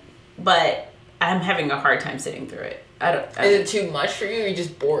cool, but I'm having a hard time sitting through it. Is it too much for you, or are you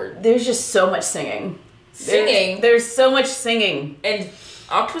just bored? There's just so much singing. There's so much singing. And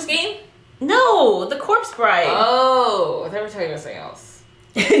Octopus Game? No, The Corpse Bride. Oh, I thought we were talking about something else.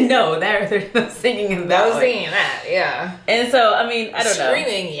 No, there's no singing in that. I was thinking that, yeah. And so, I mean, I don't know.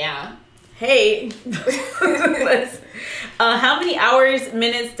 Screaming, yeah. Hey. How many hours,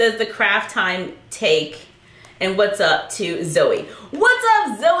 minutes does the craft time take? And what's up to Zoe? What's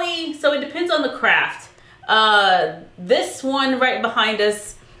up, Zoe? So it depends on the craft. This one right behind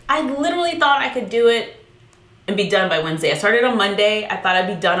us, I literally thought I could do it and be done by Wednesday. I started on Monday. I thought I'd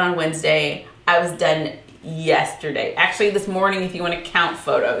be done on Wednesday. I was done yesterday. Actually, this morning, if you want to count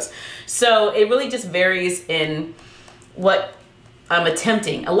photos. So it really just varies in what I'm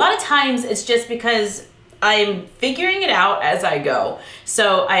attempting. A lot of times it's just because I'm figuring it out as I go.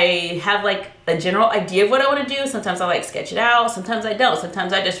 So I have like a general idea of what I want to do. Sometimes I like sketch it out. Sometimes I don't.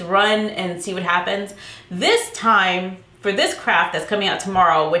 Sometimes I just run and see what happens. This time, for this craft that's coming out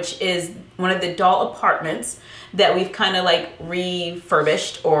tomorrow, which is one of the doll apartments that we've kind of like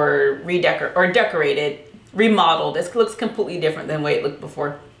refurbished or decorated, remodeled. It looks completely different than the way it looked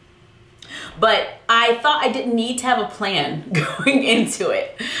before. But I thought I didn't need to have a plan going into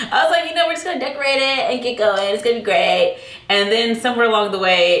it. I was like, you know, we're just gonna decorate it and get going. It's gonna be great. And then somewhere along the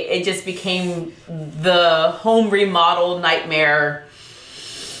way, it just became the home remodel nightmare,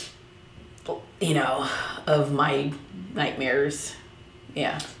 you know, of my nightmares.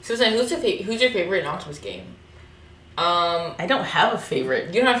 Yeah. Susan, who's your favorite Octopus game? I don't have a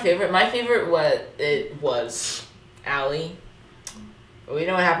favorite. You don't have a favorite? My favorite was Allie. We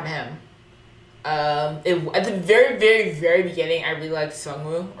know what happened to him. At the very, very, very beginning, I really liked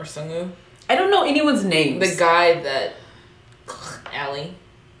Sungwoo. I don't know anyone's names. The guy that Allie.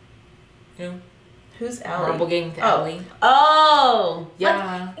 You know? Who's Allie? Rumble game with Allie. Oh.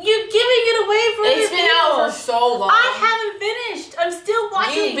 Yeah. You're giving it away from me. It's been out for so long. I haven't finished. I'm still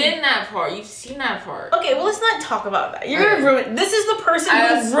watching. You've been that part. You've seen that part. Okay, well, let's not talk about that. You're gonna ruin. This is the person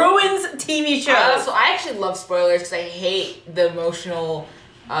who ruins TV shows. I actually love spoilers because I hate the emotional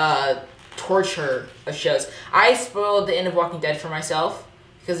torture of shows. I spoiled the end of Walking Dead for myself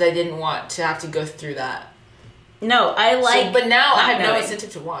because I didn't want to have to go through that. No, I like. So, but now I have no incentive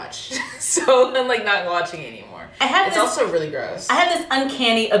to watch, so I'm like not watching anymore. It's also really gross. I have this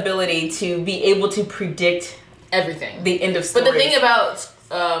uncanny ability to be able to predict everything, the end of stories. But the thing about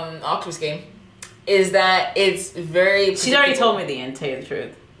Octopus Game is that it's very. She's already told me the end. Tell you the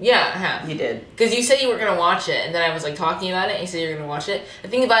truth. Yeah, I have. You did. Because you said you were going to watch it, and then I was like talking about it, and you said you were going to watch it. The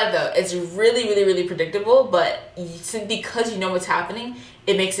thing about it though, it's really, really, really predictable, but because you know what's happening,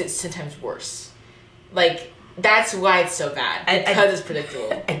 it makes it sometimes worse. Like, that's why it's so bad. Because it's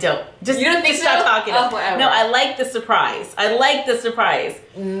predictable. I don't. You don't think so? Stop talking. Oh, whatever. No, I like the surprise. And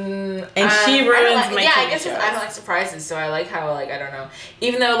she ruins my I guess I don't like surprises, so I like how, like, I don't know.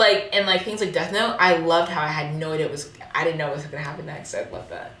 Even though, like, in, like, things like Death Note, I loved how I had no idea I didn't know what was going to happen next. I love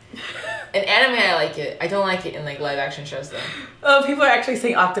that. In anime, I like it. I don't like it in, like, live action shows, though. Oh, people are actually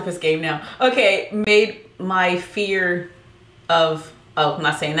saying Octopus Game now. Okay, made my fear of, I'm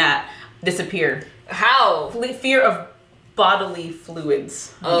not saying that, disappear. How? Fear of bodily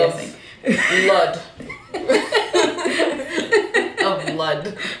fluids, I'm guessing. Blood. Of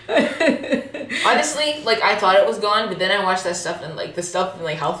blood. Honestly, like, I thought it was gone, but then I watched that stuff and, like, the stuff in,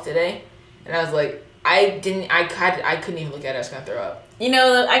 like, Health today, and I was like, I couldn't even look at it. I was gonna throw up. You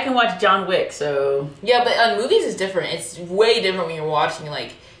know, I can watch John Wick, so... Yeah, but on movies it's different. It's way different when you're watching,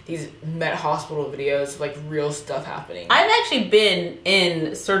 like, these med hospital videos, like, real stuff happening. I've actually been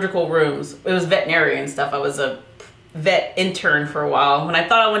in surgical rooms. It was veterinarian stuff. I was a vet intern for a while when I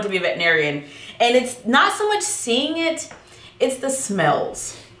thought I wanted to be a veterinarian. And it's not so much seeing it, it's the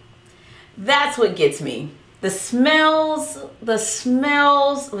smells. That's what gets me. The smells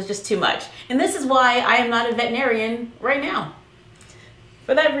was just too much. And this is why I am not a veterinarian right now.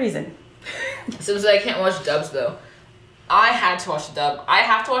 For that reason. So I can't watch dubs though. I had to watch the dub. I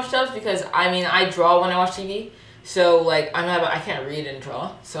have to watch dubs because I draw when I watch TV. So like I can't read and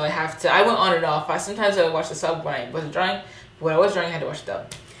draw. So I have to. I went on and off. Sometimes I would watch the sub when I wasn't drawing. But when I was drawing, I had to watch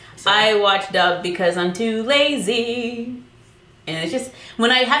dub. So. I watch dub because I'm too lazy. And it's just, when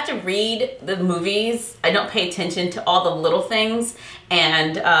I have to read the movies, I don't pay attention to all the little things,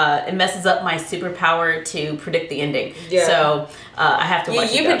 and it messes up my superpower to predict the ending. Yeah. So I have to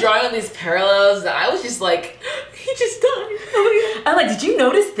watch You've been drawing all these parallels that I was just like, he just died. Oh, I'm like, did you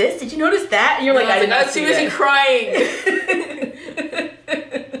notice this? Did you notice that? And you're like, I did not see that. Crying.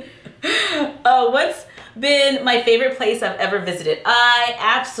 What's been my favorite place I've ever visited? I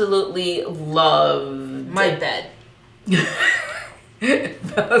absolutely love my bed.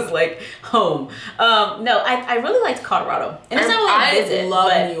 That was like home. No, I really liked Colorado. And it's not really a visit. I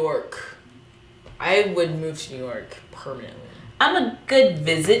love New York. I would move to New York permanently. I'm a good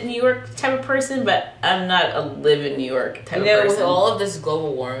visit New York type of person, but I'm not a live in New York type of person. With all of this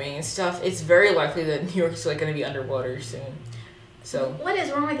global warming and stuff, it's very likely that New York's like going to be underwater soon. So what is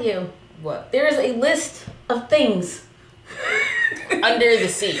wrong with you? What? There is a list of things under the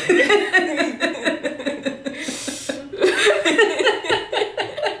sea.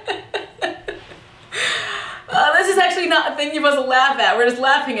 This is actually not a thing you're supposed to laugh at. We're just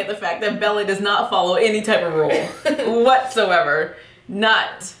laughing at the fact that Bella does not follow any type of rule whatsoever.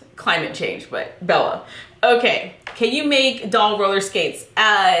 Not climate change, but Bella. Okay, can you make doll roller skates?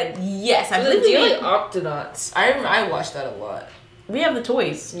 Yes, I believe you like Octonauts. I watched that a lot. We have the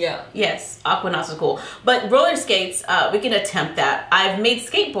toys. Yeah. Yes, Aquanauts is cool. But roller skates, we can attempt that. I've made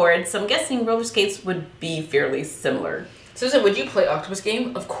skateboards, so I'm guessing roller skates would be fairly similar. So would you play Octopus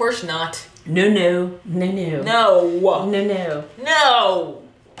Game? Of course not. No. No. No.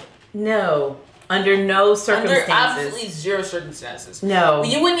 No. Under no circumstances. Under absolutely zero circumstances. No.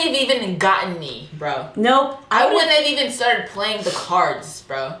 You wouldn't have even gotten me, bro. Nope. I wouldn't have even started playing the cards,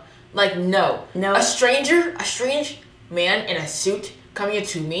 bro. Like, no. A strange man in a suit coming up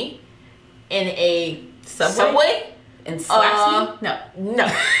to me in a subway and slaps me? No.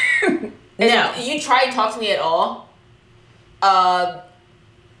 No. You try to talk to me at all?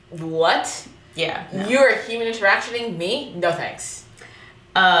 What? Yeah. No. You're human interactioning me? No thanks.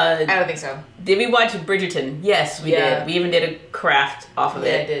 I don't think so. Did we watch Bridgerton? Yes, we did. We even did a craft off of it.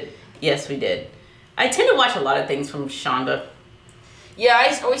 Yeah, I did. Yes, we did. I tend to watch a lot of things from Shonda. Yeah,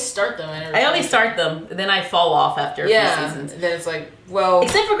 I always start them. I always start them, then I fall off after a few seasons. Then it's like, well...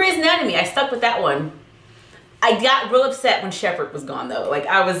 Except for Grey's Anatomy, I stuck with that one. I got real upset when Shepard was gone, though. Like,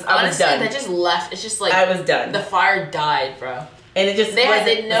 I was done. That just left. It's just like... I was done. The fire died, bro. And it just They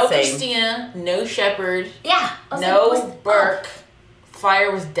wasn't had no the same. Christina, no Shepard. Yeah. No Burke.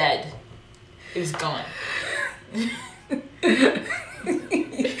 Fire was dead. It was gone.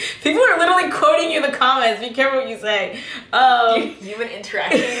 People are literally quoting you in the comments. Be careful what you say. You've been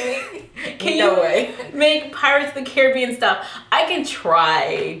interacting with me? Can no you way. make Pirates of the Caribbean stuff? I can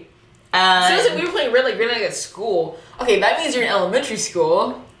try. So we were playing Red Light at school. Okay, that means you're in elementary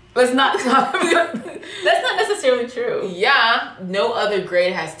school. That's not necessarily true. Yeah, no other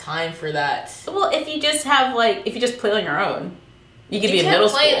grade has time for that. Well, if you just play on your own, you could be in middle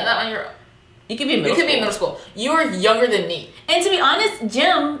school. You could be in middle school. You were younger than me. And to be honest,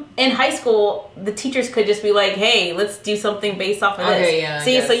 gym in high school, the teachers could just be like, hey, let's do something based off of this. Yeah,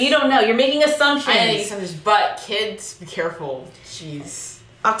 see, so you don't know. You're making assumptions. I make assumptions, but kids, be careful. Jeez.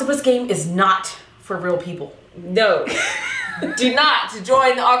 Octopus Game is not for real people. No. Do not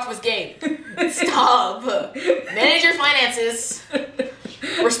join the Octopus Game. Stop. Manage your finances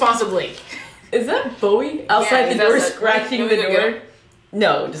responsibly. Is that Bowie outside the door scratching the door?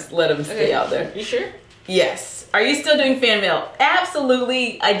 No, just let him stay out there. You sure? Yes. Are you still doing fan mail?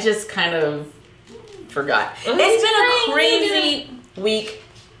 Absolutely. I just kind of forgot. It's been a crazy week.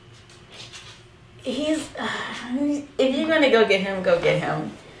 If you're gonna go get him, go get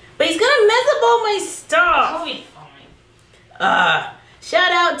him. But he's gonna mess up all my stuff. He'll be fine.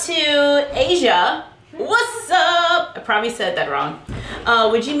 Shout out to Asia. What's up? I probably said that wrong.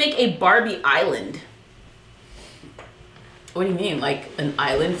 Would you make a Barbie island? What do you mean? Like an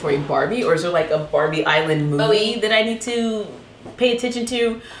island for a Barbie? Or is there like a Barbie island movie that I need to pay attention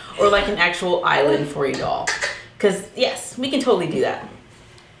to? Or like an actual island for a doll? Because yes, we can totally do that.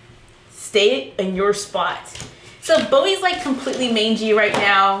 Stay in your spot. So Bowie's like completely mangy right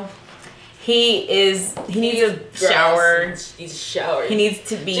now. He needs a shower. He's showered. He needs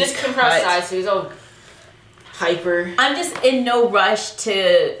to be just come outside, so he's all hyper. I'm just in no rush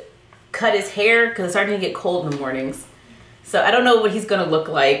to cut his hair because it's starting to get cold in the mornings. So I don't know what he's gonna look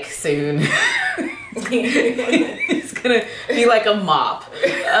like soon. He's gonna be like a mop.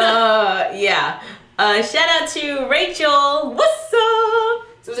 Yeah. Shout out to Rachel. What's up?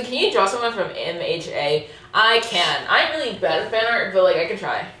 So can you draw someone from MHA? I can. I'm really bad at fan art, but like I can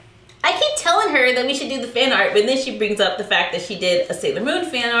try. I keep telling her that we should do the fan art, but then she brings up the fact that she did a Sailor Moon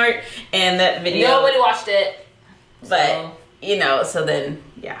fan art and that video. Nobody watched it. But, you know, so then,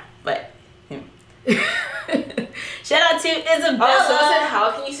 yeah. But, shout out to Isabella. Oh, someone said,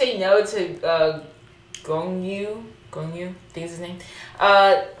 how can you say no to Gongyu? Gongyu? I think is his name.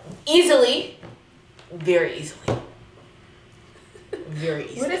 Easily. Very easily. Very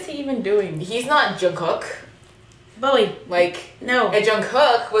easily. What is he even doing? He's not Jungkook. Bowie. Like, no. If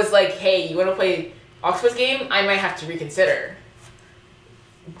Jungkook was like, hey, you want to play Octopus Game? I might have to reconsider.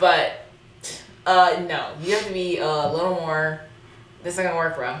 But, no. You have to be a little more... This isn't going to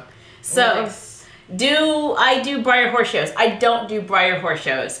work, bro. So, do I do Briar Horse shows? I don't do Briar Horse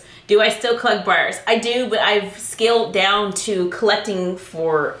shows. Do I still collect Briars? I do, but I've scaled down to collecting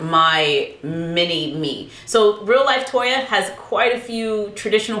for my mini me. So, real life Toya has quite a few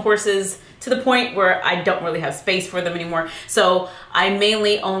traditional horses to the point where I don't really have space for them anymore. So I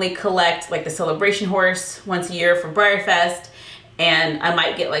mainly only collect like the celebration horse once a year for Briarfest, and I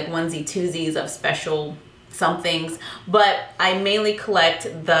might get like onesie twosies of special somethings, but I mainly collect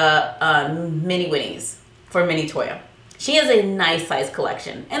the mini Winnies for Mini Toya. She has a nice size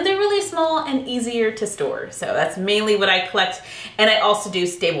collection and they're really small and easier to store. So that's mainly what I collect. And I also do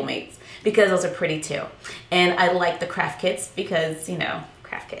stablemates because those are pretty too. And I like the craft kits because, you know,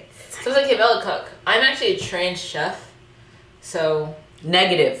 craft kits. So it's like Bella Cook. I'm actually a trained chef. So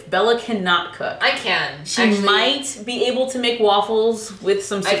negative. Bella cannot cook. I can. She might be able to make waffles with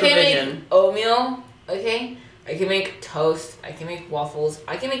some supervision. I can make oatmeal. Okay. I can make toast. I can make waffles.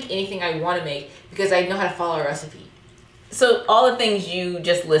 I can make anything I want to make because I know how to follow a recipe. So all the things you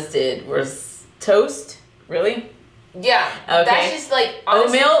just listed was toast? Really? Yeah. Okay. That's just like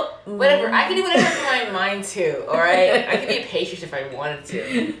oatmeal? Whatever. I can do whatever I my mind too, alright? I can be a pastries if I wanted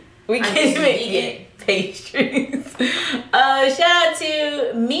to. We can make pastries. Shout out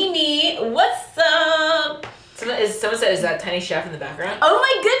to Mimi. What's up? Someone said, is that Tiny Chef in the background? Oh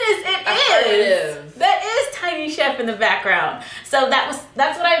my goodness, it is. That is Tiny Chef in the background. So that's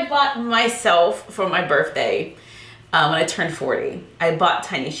what I bought myself for my birthday when I turned 40. I bought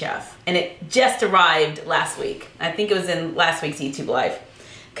Tiny Chef, and it just arrived last week. I think it was in last week's YouTube Live.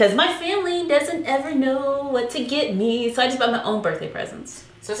 Because my family doesn't ever know what to get me, so I just bought my own birthday presents.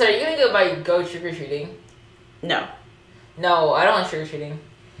 So are you gonna go trick-or-treating? No. No, I don't like trick-or-treating.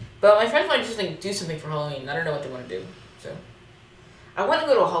 But my friends want to just like do something for Halloween. I don't know what they want to do. So I want to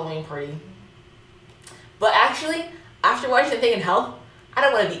go to a Halloween party. But actually, after watching The Thing in Health, I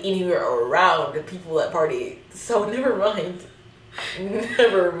don't want to be anywhere around the people at party. So never mind.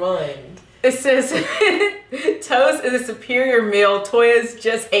 Never mind. It says toast is a superior meal. Toya's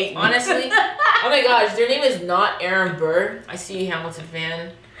just hating. Honestly, oh my gosh, their name is not Aaron Burr. I see you, Hamilton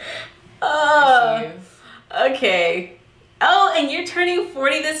fan. I see you. Okay. Oh, and you're turning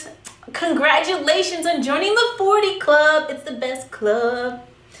 40 this... Congratulations on joining the 40 club. It's the best club.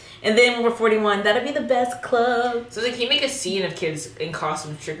 And then when we're 41, that'll be the best club. So can you make a scene of kids in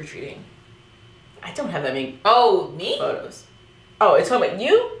costumes trick-or-treating? I don't have that many me? photos. Oh, it's talking about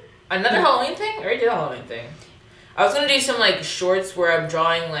you? Another Halloween thing? I already did a Halloween thing. I was going to do some like shorts where I'm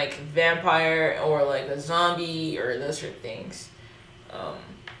drawing like vampire or like a zombie or those sort of things.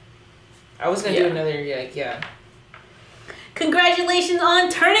 I was going to do another, yeah. Congratulations on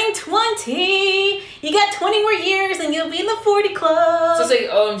turning 20! You got 20 more years and you'll be in the 40 club. So it's like,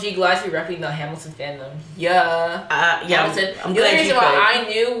 OMG, glad to be repping the Hamilton fandom. Yeah. Hamilton. I'm the glad only reason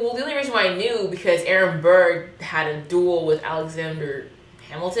why I knew because Aaron Burr had a duel with Alexander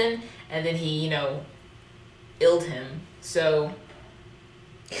Hamilton and then he, illed him. So,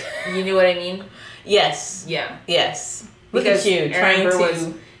 you knew what I mean? Yes. Yeah. Yes. Because look at you, trying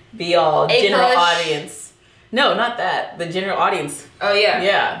to be all general audience. No, not that. The general audience. Oh, yeah.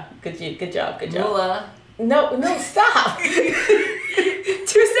 Yeah. Good job. Mula. No, stop. 2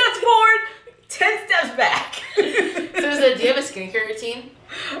 steps forward, 10 steps back. So do you have a skincare routine?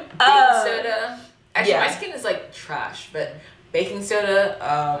 Baking soda. Actually, my skin is like trash, but baking soda.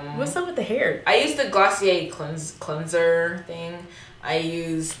 What's up with the hair? I use the Glossier cleanser thing. I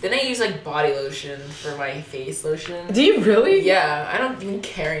use like body lotion for my face lotion. Do you really? Yeah, I don't even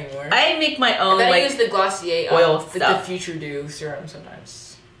care anymore. I make my own. And then like, I use the Glossier oil stuff. The Future Dew serum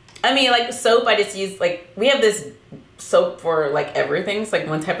sometimes. I mean, like soap. I just use we have this soap for like everything. It's like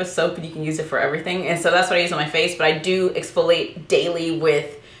one type of soap, and you can use it for everything. And so that's what I use on my face. But I do exfoliate daily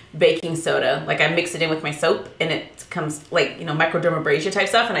with baking soda. Like I mix it in with my soap, and it comes like microdermabrasion type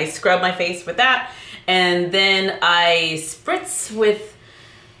stuff, and I scrub my face with that. And then I spritz with,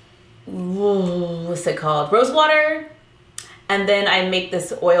 what's it called? Rose water. And then I make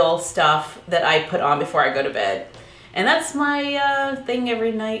this oil stuff that I put on before I go to bed. And that's my thing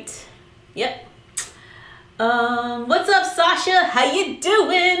every night. Yep. What's up, Sasha? How you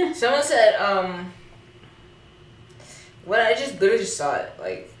doing? Someone said, what? I literally just saw it.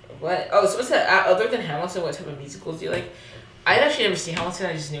 Like, what? Oh, someone said, other than Hamilton, what type of musicals do you like? I'd actually never seen Hamilton,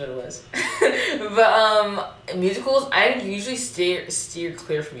 I just knew what it was. But musicals, I usually steer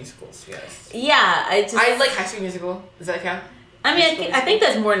clear from musicals, to be honest. Yeah, I like High School Musical. Does that count? I mean, I think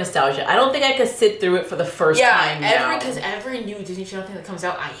that's more nostalgia. I don't think I could sit through it for the first time now. Because every new Disney Channel thing that comes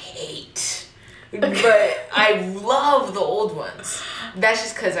out, I hate. But I love the old ones. That's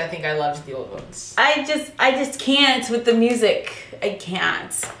just because I think I loved the old ones. I just can't with the music. I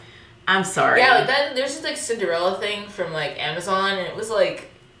can't. I'm sorry. Yeah, like that. There's this like Cinderella thing from like Amazon, and it was like,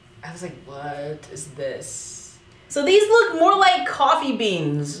 I was like, what is this? So these look more like coffee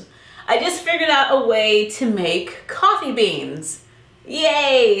beans. I just figured out a way to make coffee beans.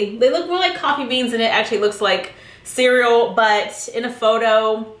 Yay! They look more like coffee beans, and it actually looks like cereal. But in a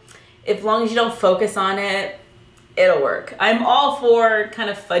photo, as long as you don't focus on it, it'll work. I'm all for kind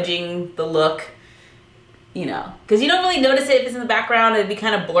of fudging the look. Because you don't really notice it if it's in the background. It'd be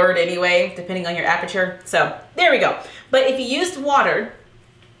kind of blurred anyway, depending on your aperture. So there we go. But if you used water,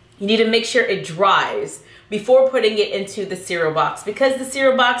 you need to make sure it dries before putting it into the cereal box, because the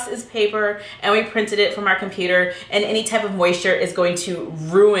cereal box is paper and we printed it from our computer, and any type of moisture is going to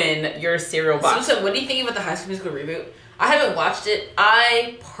ruin your cereal box. So what do you think about the High School Musical reboot? I haven't watched it.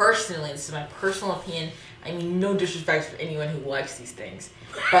 I personally, this is my personal opinion, I mean, no disrespect for anyone who likes these things,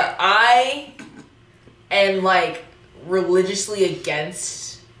 but I am like religiously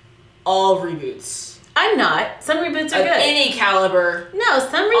against all reboots. I'm not. Some reboots are of good. Any caliber. No,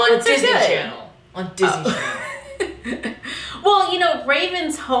 some reboots on Disney are good. Channel. On Disney Channel. Well, you know,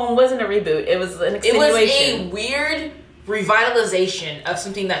 Raven's Home wasn't a reboot. It was an extenuation. It was a weird revitalization of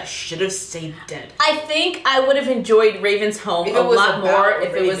something that should have stayed dead. I think I would have enjoyed Raven's Home a lot more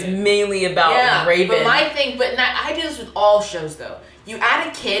if it was mainly about Raven. But my thing, I do this with all shows though. You add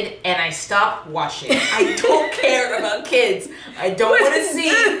a kid and I stop watching. I don't care about kids. I don't want to see.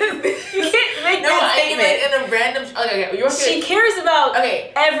 You can't make that statement. Like in a random. Okay, your kid. She cares about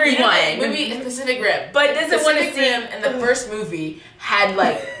everyone. Movie Pacific Rim, but doesn't want to see. Rim in the first movie had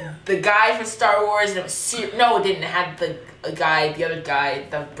like the guy from Star Wars, and it was no, it didn't. It had the other guy,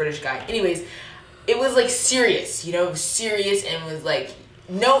 the British guy. Anyways, it was like serious. You know, it was serious and was like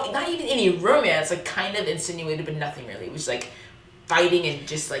not even any romance. Like kind of insinuated, but nothing really. It was like fighting and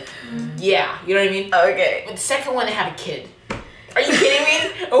just like, yeah, you know what I mean? Okay. But the second one, they have a kid. Are you kidding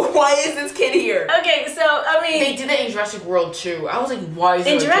me? Why is this kid here? Okay, so, I mean... They did that in Jurassic World, too. I was like, why is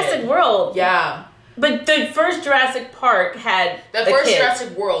there a kid? In Jurassic World? Yeah. But the first Jurassic Park had The first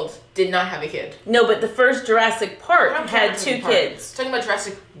Jurassic World did not have a kid. No, but the first Jurassic Park had 2 kids. I'm talking about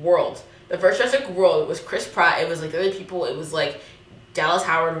Jurassic World. The first Jurassic World was Chris Pratt. It was like the other people. It was like Dallas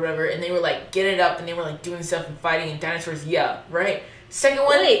Howard or whatever, and they were like getting it up and they were like doing stuff and fighting and dinosaurs. Yeah, right. Second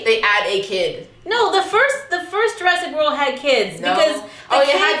one, they add a kid. No, the first Jurassic World had kids because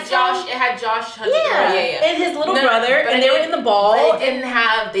it had Josh. It had Josh Hudson. Yeah, and his little brother, and they were in the ball. But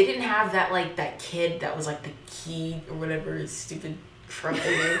they didn't have that like that kid that was like the key or whatever stupid truck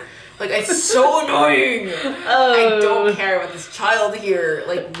they did. Like, it's so annoying. I don't care about this child here.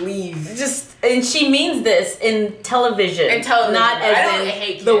 Like, leave. And she means this in television. Not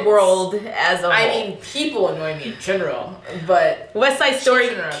as in the world as a whole. I mean, people annoy me in general, but... West Side Story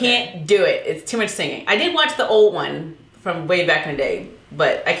can't do it. It's too much singing. I did watch the old one from way back in the day,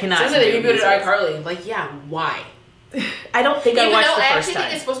 but I cannot... So they rebooted iCarly. Like, yeah, why? I don't think I watched the first time. I actually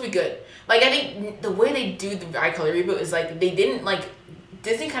think it's supposed to be good. Like, I think the way they do the iCarly reboot is, like, they didn't, like...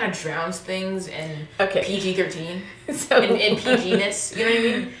 Disney kind of drowns things in PG-13 in PG-ness, you know what I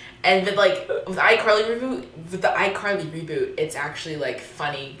mean? And with the iCarly reboot, it's actually like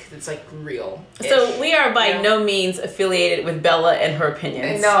funny because it's like real. So we are by no means affiliated with Bella and her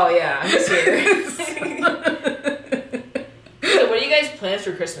opinions. No, yeah, I'm just here. So what are you guys' plans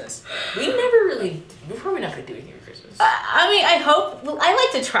for Christmas? We're probably not gonna do anything for Christmas. I mean, I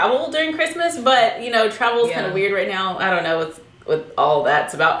like to travel during Christmas, but you know, travel is kind of weird right now. I don't know what all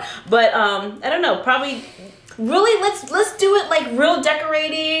that's about, but I don't know, probably really let's do it like real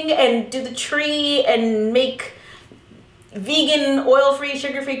decorating and do the tree and make vegan, oil-free,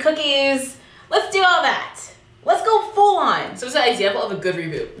 sugar-free cookies. Let's do all that. Let's go full on. So it's an example of a good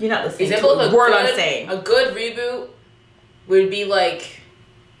reboot. You're not listening to a word I'm saying. A good reboot would be like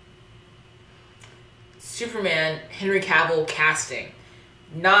Superman, Henry Cavill casting.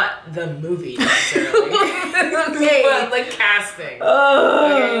 Not the movie necessarily. Okay. But like casting.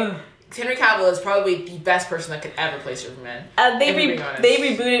 Okay. Henry Cavill is probably the best person that could ever play Superman. They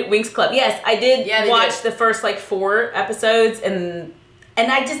rebooted Winx Club. Yes, I did watch the first like 4 episodes and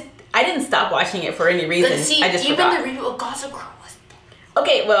I didn't stop watching it for any reason. I just forgot. Even the reboot of Gossip Girl was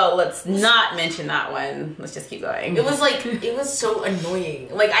okay, well, let's not mention that one. Let's just keep going. It was so annoying.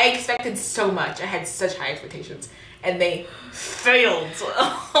 Like I expected so much. I had such high expectations. And they failed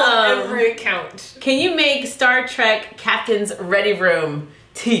on every account. Can you make Star Trek Captain's Ready Room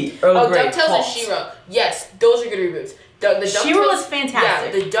tea? DuckTales and She-Ra. Yes, those are good reboots. She-Ra was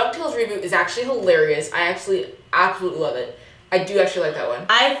fantastic. Yeah, the DuckTales reboot is actually hilarious. I actually absolutely love it. I do actually like that one.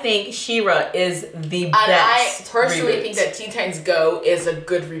 I think She-Ra is the best. And I personally think that Teen Titans Go is a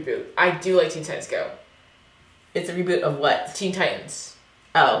good reboot. I do like Teen Titans Go. It's a reboot of what? Teen Titans.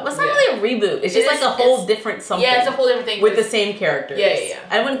 Oh, it's not really a reboot. It's just like a whole different something. Yeah, it's a whole different thing. With the same characters. Yeah.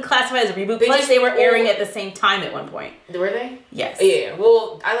 I wouldn't classify it as a reboot. Plus, they were airing at the same time at one point. Were they? Yes. Yeah.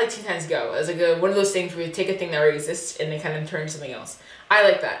 Well, I like Teen Titans Go as like one of those things where you take a thing that already exists and they kind of turn into something else. I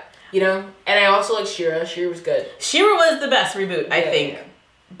like that. You know? And I also like She-Ra. She-Ra was good. She-Ra was the best reboot, I think. Yeah.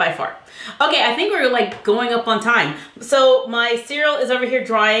 By far. Okay, I think we're like going up on time. So my cereal is over here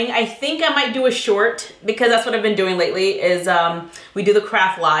drying. I think I might do a short because that's what I've been doing lately is we do the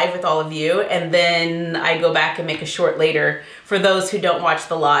craft live with all of you and then I go back and make a short later for those who don't watch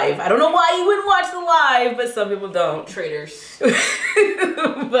the live. I don't know why you wouldn't watch the live, but some people don't. Traitors.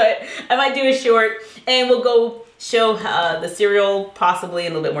 But I might do a short and we'll go show the cereal possibly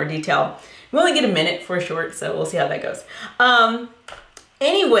in a little bit more detail. We only get a minute for a short, so we'll see how that goes.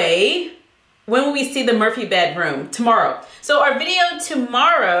 Anyway, when will we see the Murphy bedroom? Tomorrow. So our video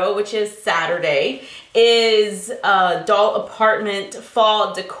tomorrow, which is Saturday, is doll apartment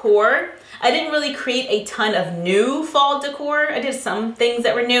fall decor. I didn't really create a ton of new fall decor. I did some things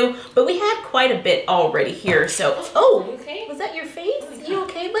that were new, but we had quite a bit already here. So, oh, okay? Was that your face? You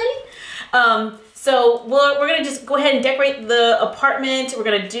okay, buddy? So we're gonna just go ahead and decorate the apartment. We're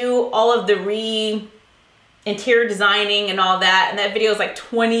gonna do all of the interior designing and all that. And that video is like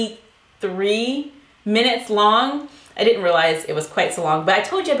 23 minutes long. I didn't realize it was quite so long, but I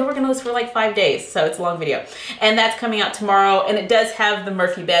told you I've been working on this for like 5 days, so it's a long video. And that's coming out tomorrow, and it does have the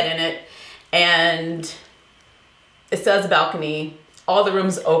Murphy bed in it, and it still has a balcony. All the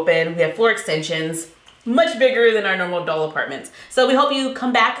rooms open. We have floor extensions, much bigger than our normal doll apartments. So we hope you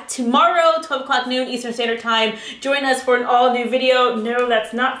come back tomorrow, 12 o'clock noon Eastern Standard Time. Join us for an all new video. No,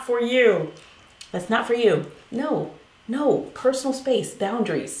 that's not for you. That's not for you. No, no, personal space,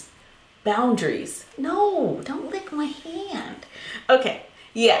 boundaries. Boundaries. No, don't lick my hand. Okay,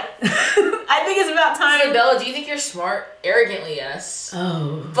 yeah. I think it's about time. So Bella, do you think you're smart? Arrogantly, yes.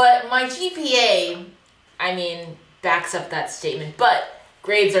 Oh. But my GPA, I mean, backs up that statement. But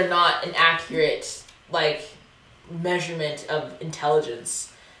grades are not an accurate, like, measurement of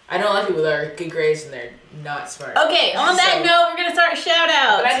intelligence. I know a lot of people that are good grades and they're not smart. Okay, on that note, we're gonna start shout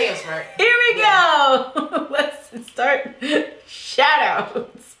outs. But I think I'm smart. Here we go. Let's start shout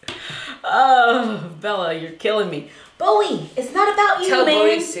outs. Oh, Bella, you're killing me. Bowie, it's not about you, Tell man.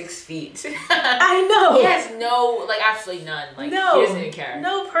 Bowie's 6 feet. I know. He has no, like, absolutely none. Like, no, he doesn't even care.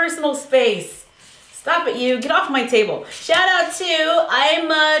 No personal space. Stop it, you. Get off my table. Shout out to I'm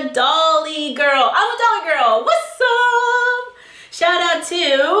a Dolly Girl. I'm a Dolly Girl. What's up? Shout out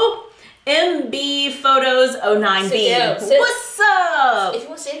to MB Photos 09B. What's up? If you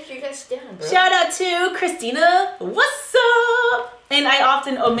want to say it, you guys sit down, bro. Shout out to Christina. What's up? And I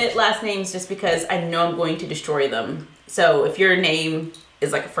often omit last names just because I know I'm going to destroy them. So if your name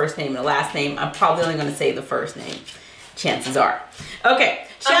is like a first name and a last name, I'm probably only going to say the first name. Chances are. Okay.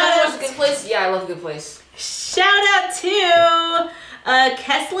 Shout out to Good Place. Yeah, I love Good Place. Shout out to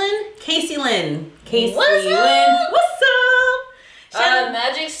Casey Lynn. What's up? What's up? Shout out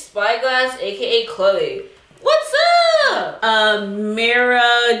Magic Spyglass, aka Chloe. What's up?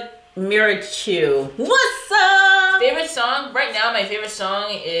 Mira Chu. What's up? Favorite song? Right now, my favorite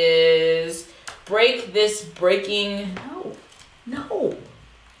song is Break This Breaking... No.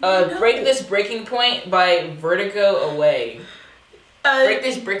 Break This Breaking Point by Vertigo Away. Break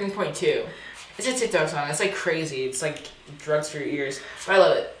This Breaking Point 2. It's a TikTok song. It's like crazy. It's like drugs for your ears. But I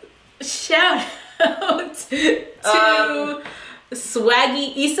love it. Shout out to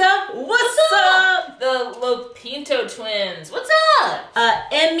Swaggy Issa. What's up? The Lopinto twins. What's up?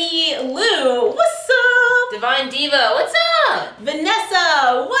 Emmy Lou. What's up? Divine Diva. What's up?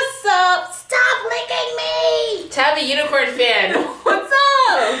 Vanessa. What's up? Stop licking me. Tabby Unicorn Fan. What's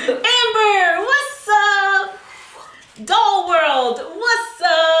up? Amber. What's up? Doll World. What's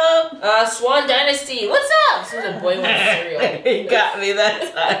up? Swan Dynasty. What's up? This is a boy wants cereal. He got me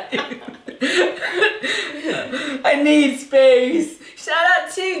that time. I need space. Shout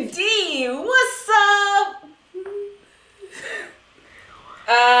out to D. What's up?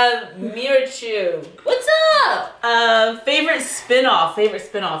 Mirachu. What's up? Favorite spinoff.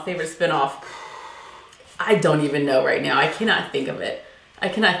 I don't even know right now. I cannot think of it. I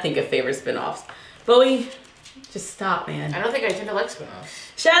cannot think of favorite spinoffs. Bowie, just stop, man. I don't think I tend to like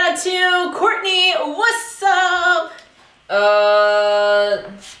spinoffs. Shout out to Courtney. What's up?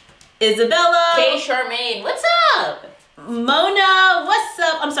 Isabella. Kay Charmaine. What's up? Mona. What's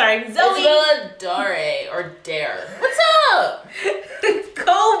up? I'm sorry. Zoe. Isabella Dare or Dare. What's up?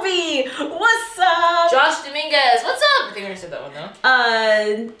 Kobe. What's up? Josh Dominguez. What's up? I think I said that one though.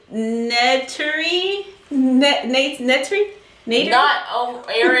 Nettery. Nader? Not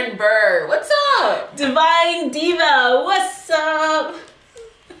Aaron Burr. What's up? Divine Diva. What's up?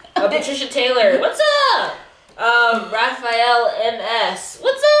 Patricia Taylor. What's up? Raphael MS.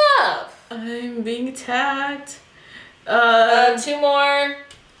 What's up? I'm being attacked. 2 more.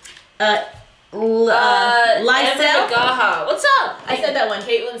 Lysel. Gaha. What's up? I said that one.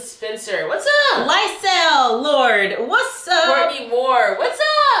 Caitlin Spencer. What's up? Lysel Lord. What's up? Courtney Moore. What's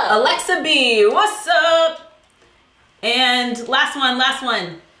up? Alexa B. What's up? And last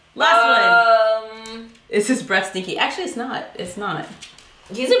one. Is his breath stinky? Actually, it's not. It's not.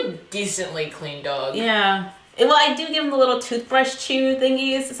 He's a decently clean dog. Yeah. Well, I do give him the little toothbrush chew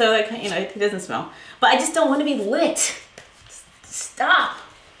thingies, so like, you know, he doesn't smell. But I just don't want to be lit. Stop.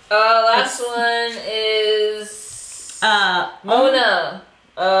 Last one is Mona.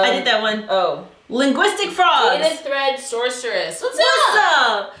 I did that one. Oh. Linguistic frogs. Data thread sorceress. What's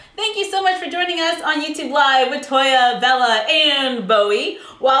up? Thank you so much for joining us on YouTube Live with Toya, Bella, and Bowie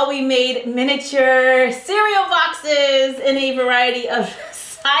while we made miniature cereal boxes in a variety of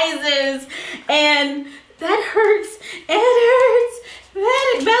sizes. And that hurts. It hurts.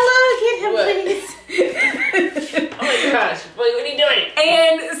 Bella, get him, please. Oh my gosh. Boy, what are you doing?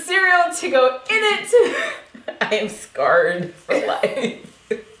 And cereal to go in it. I am scarred for life.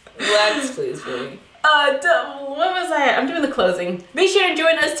 Relax, please, Bowie. What was I at? I'm doing the closing. Be sure to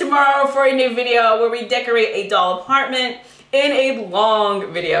join us tomorrow for a new video where we decorate a doll apartment in a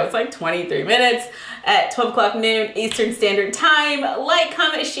long video. It's like 23 minutes at 12 o'clock noon Eastern Standard Time. Like,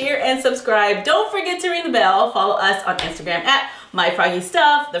 comment, share, and subscribe. Don't forget to ring the bell. Follow us on Instagram at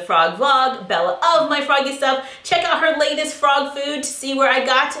MyFroggyStuff, the Frog Vlog, Bella of My Froggy Stuff. Check out her latest frog food to see where I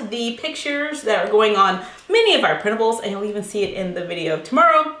got the pictures that are going on many of our printables, and you'll even see it in the video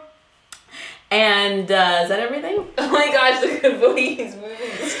tomorrow. And is that everything? Oh my gosh, look at Bowie, he's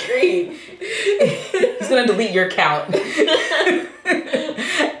moving the screen. He's gonna delete your account. And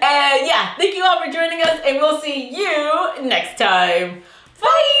yeah, thank you all for joining us, and we'll see you next time. Bye!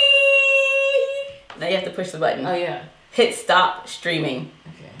 Now you have to push the button. Oh yeah. Hit stop streaming.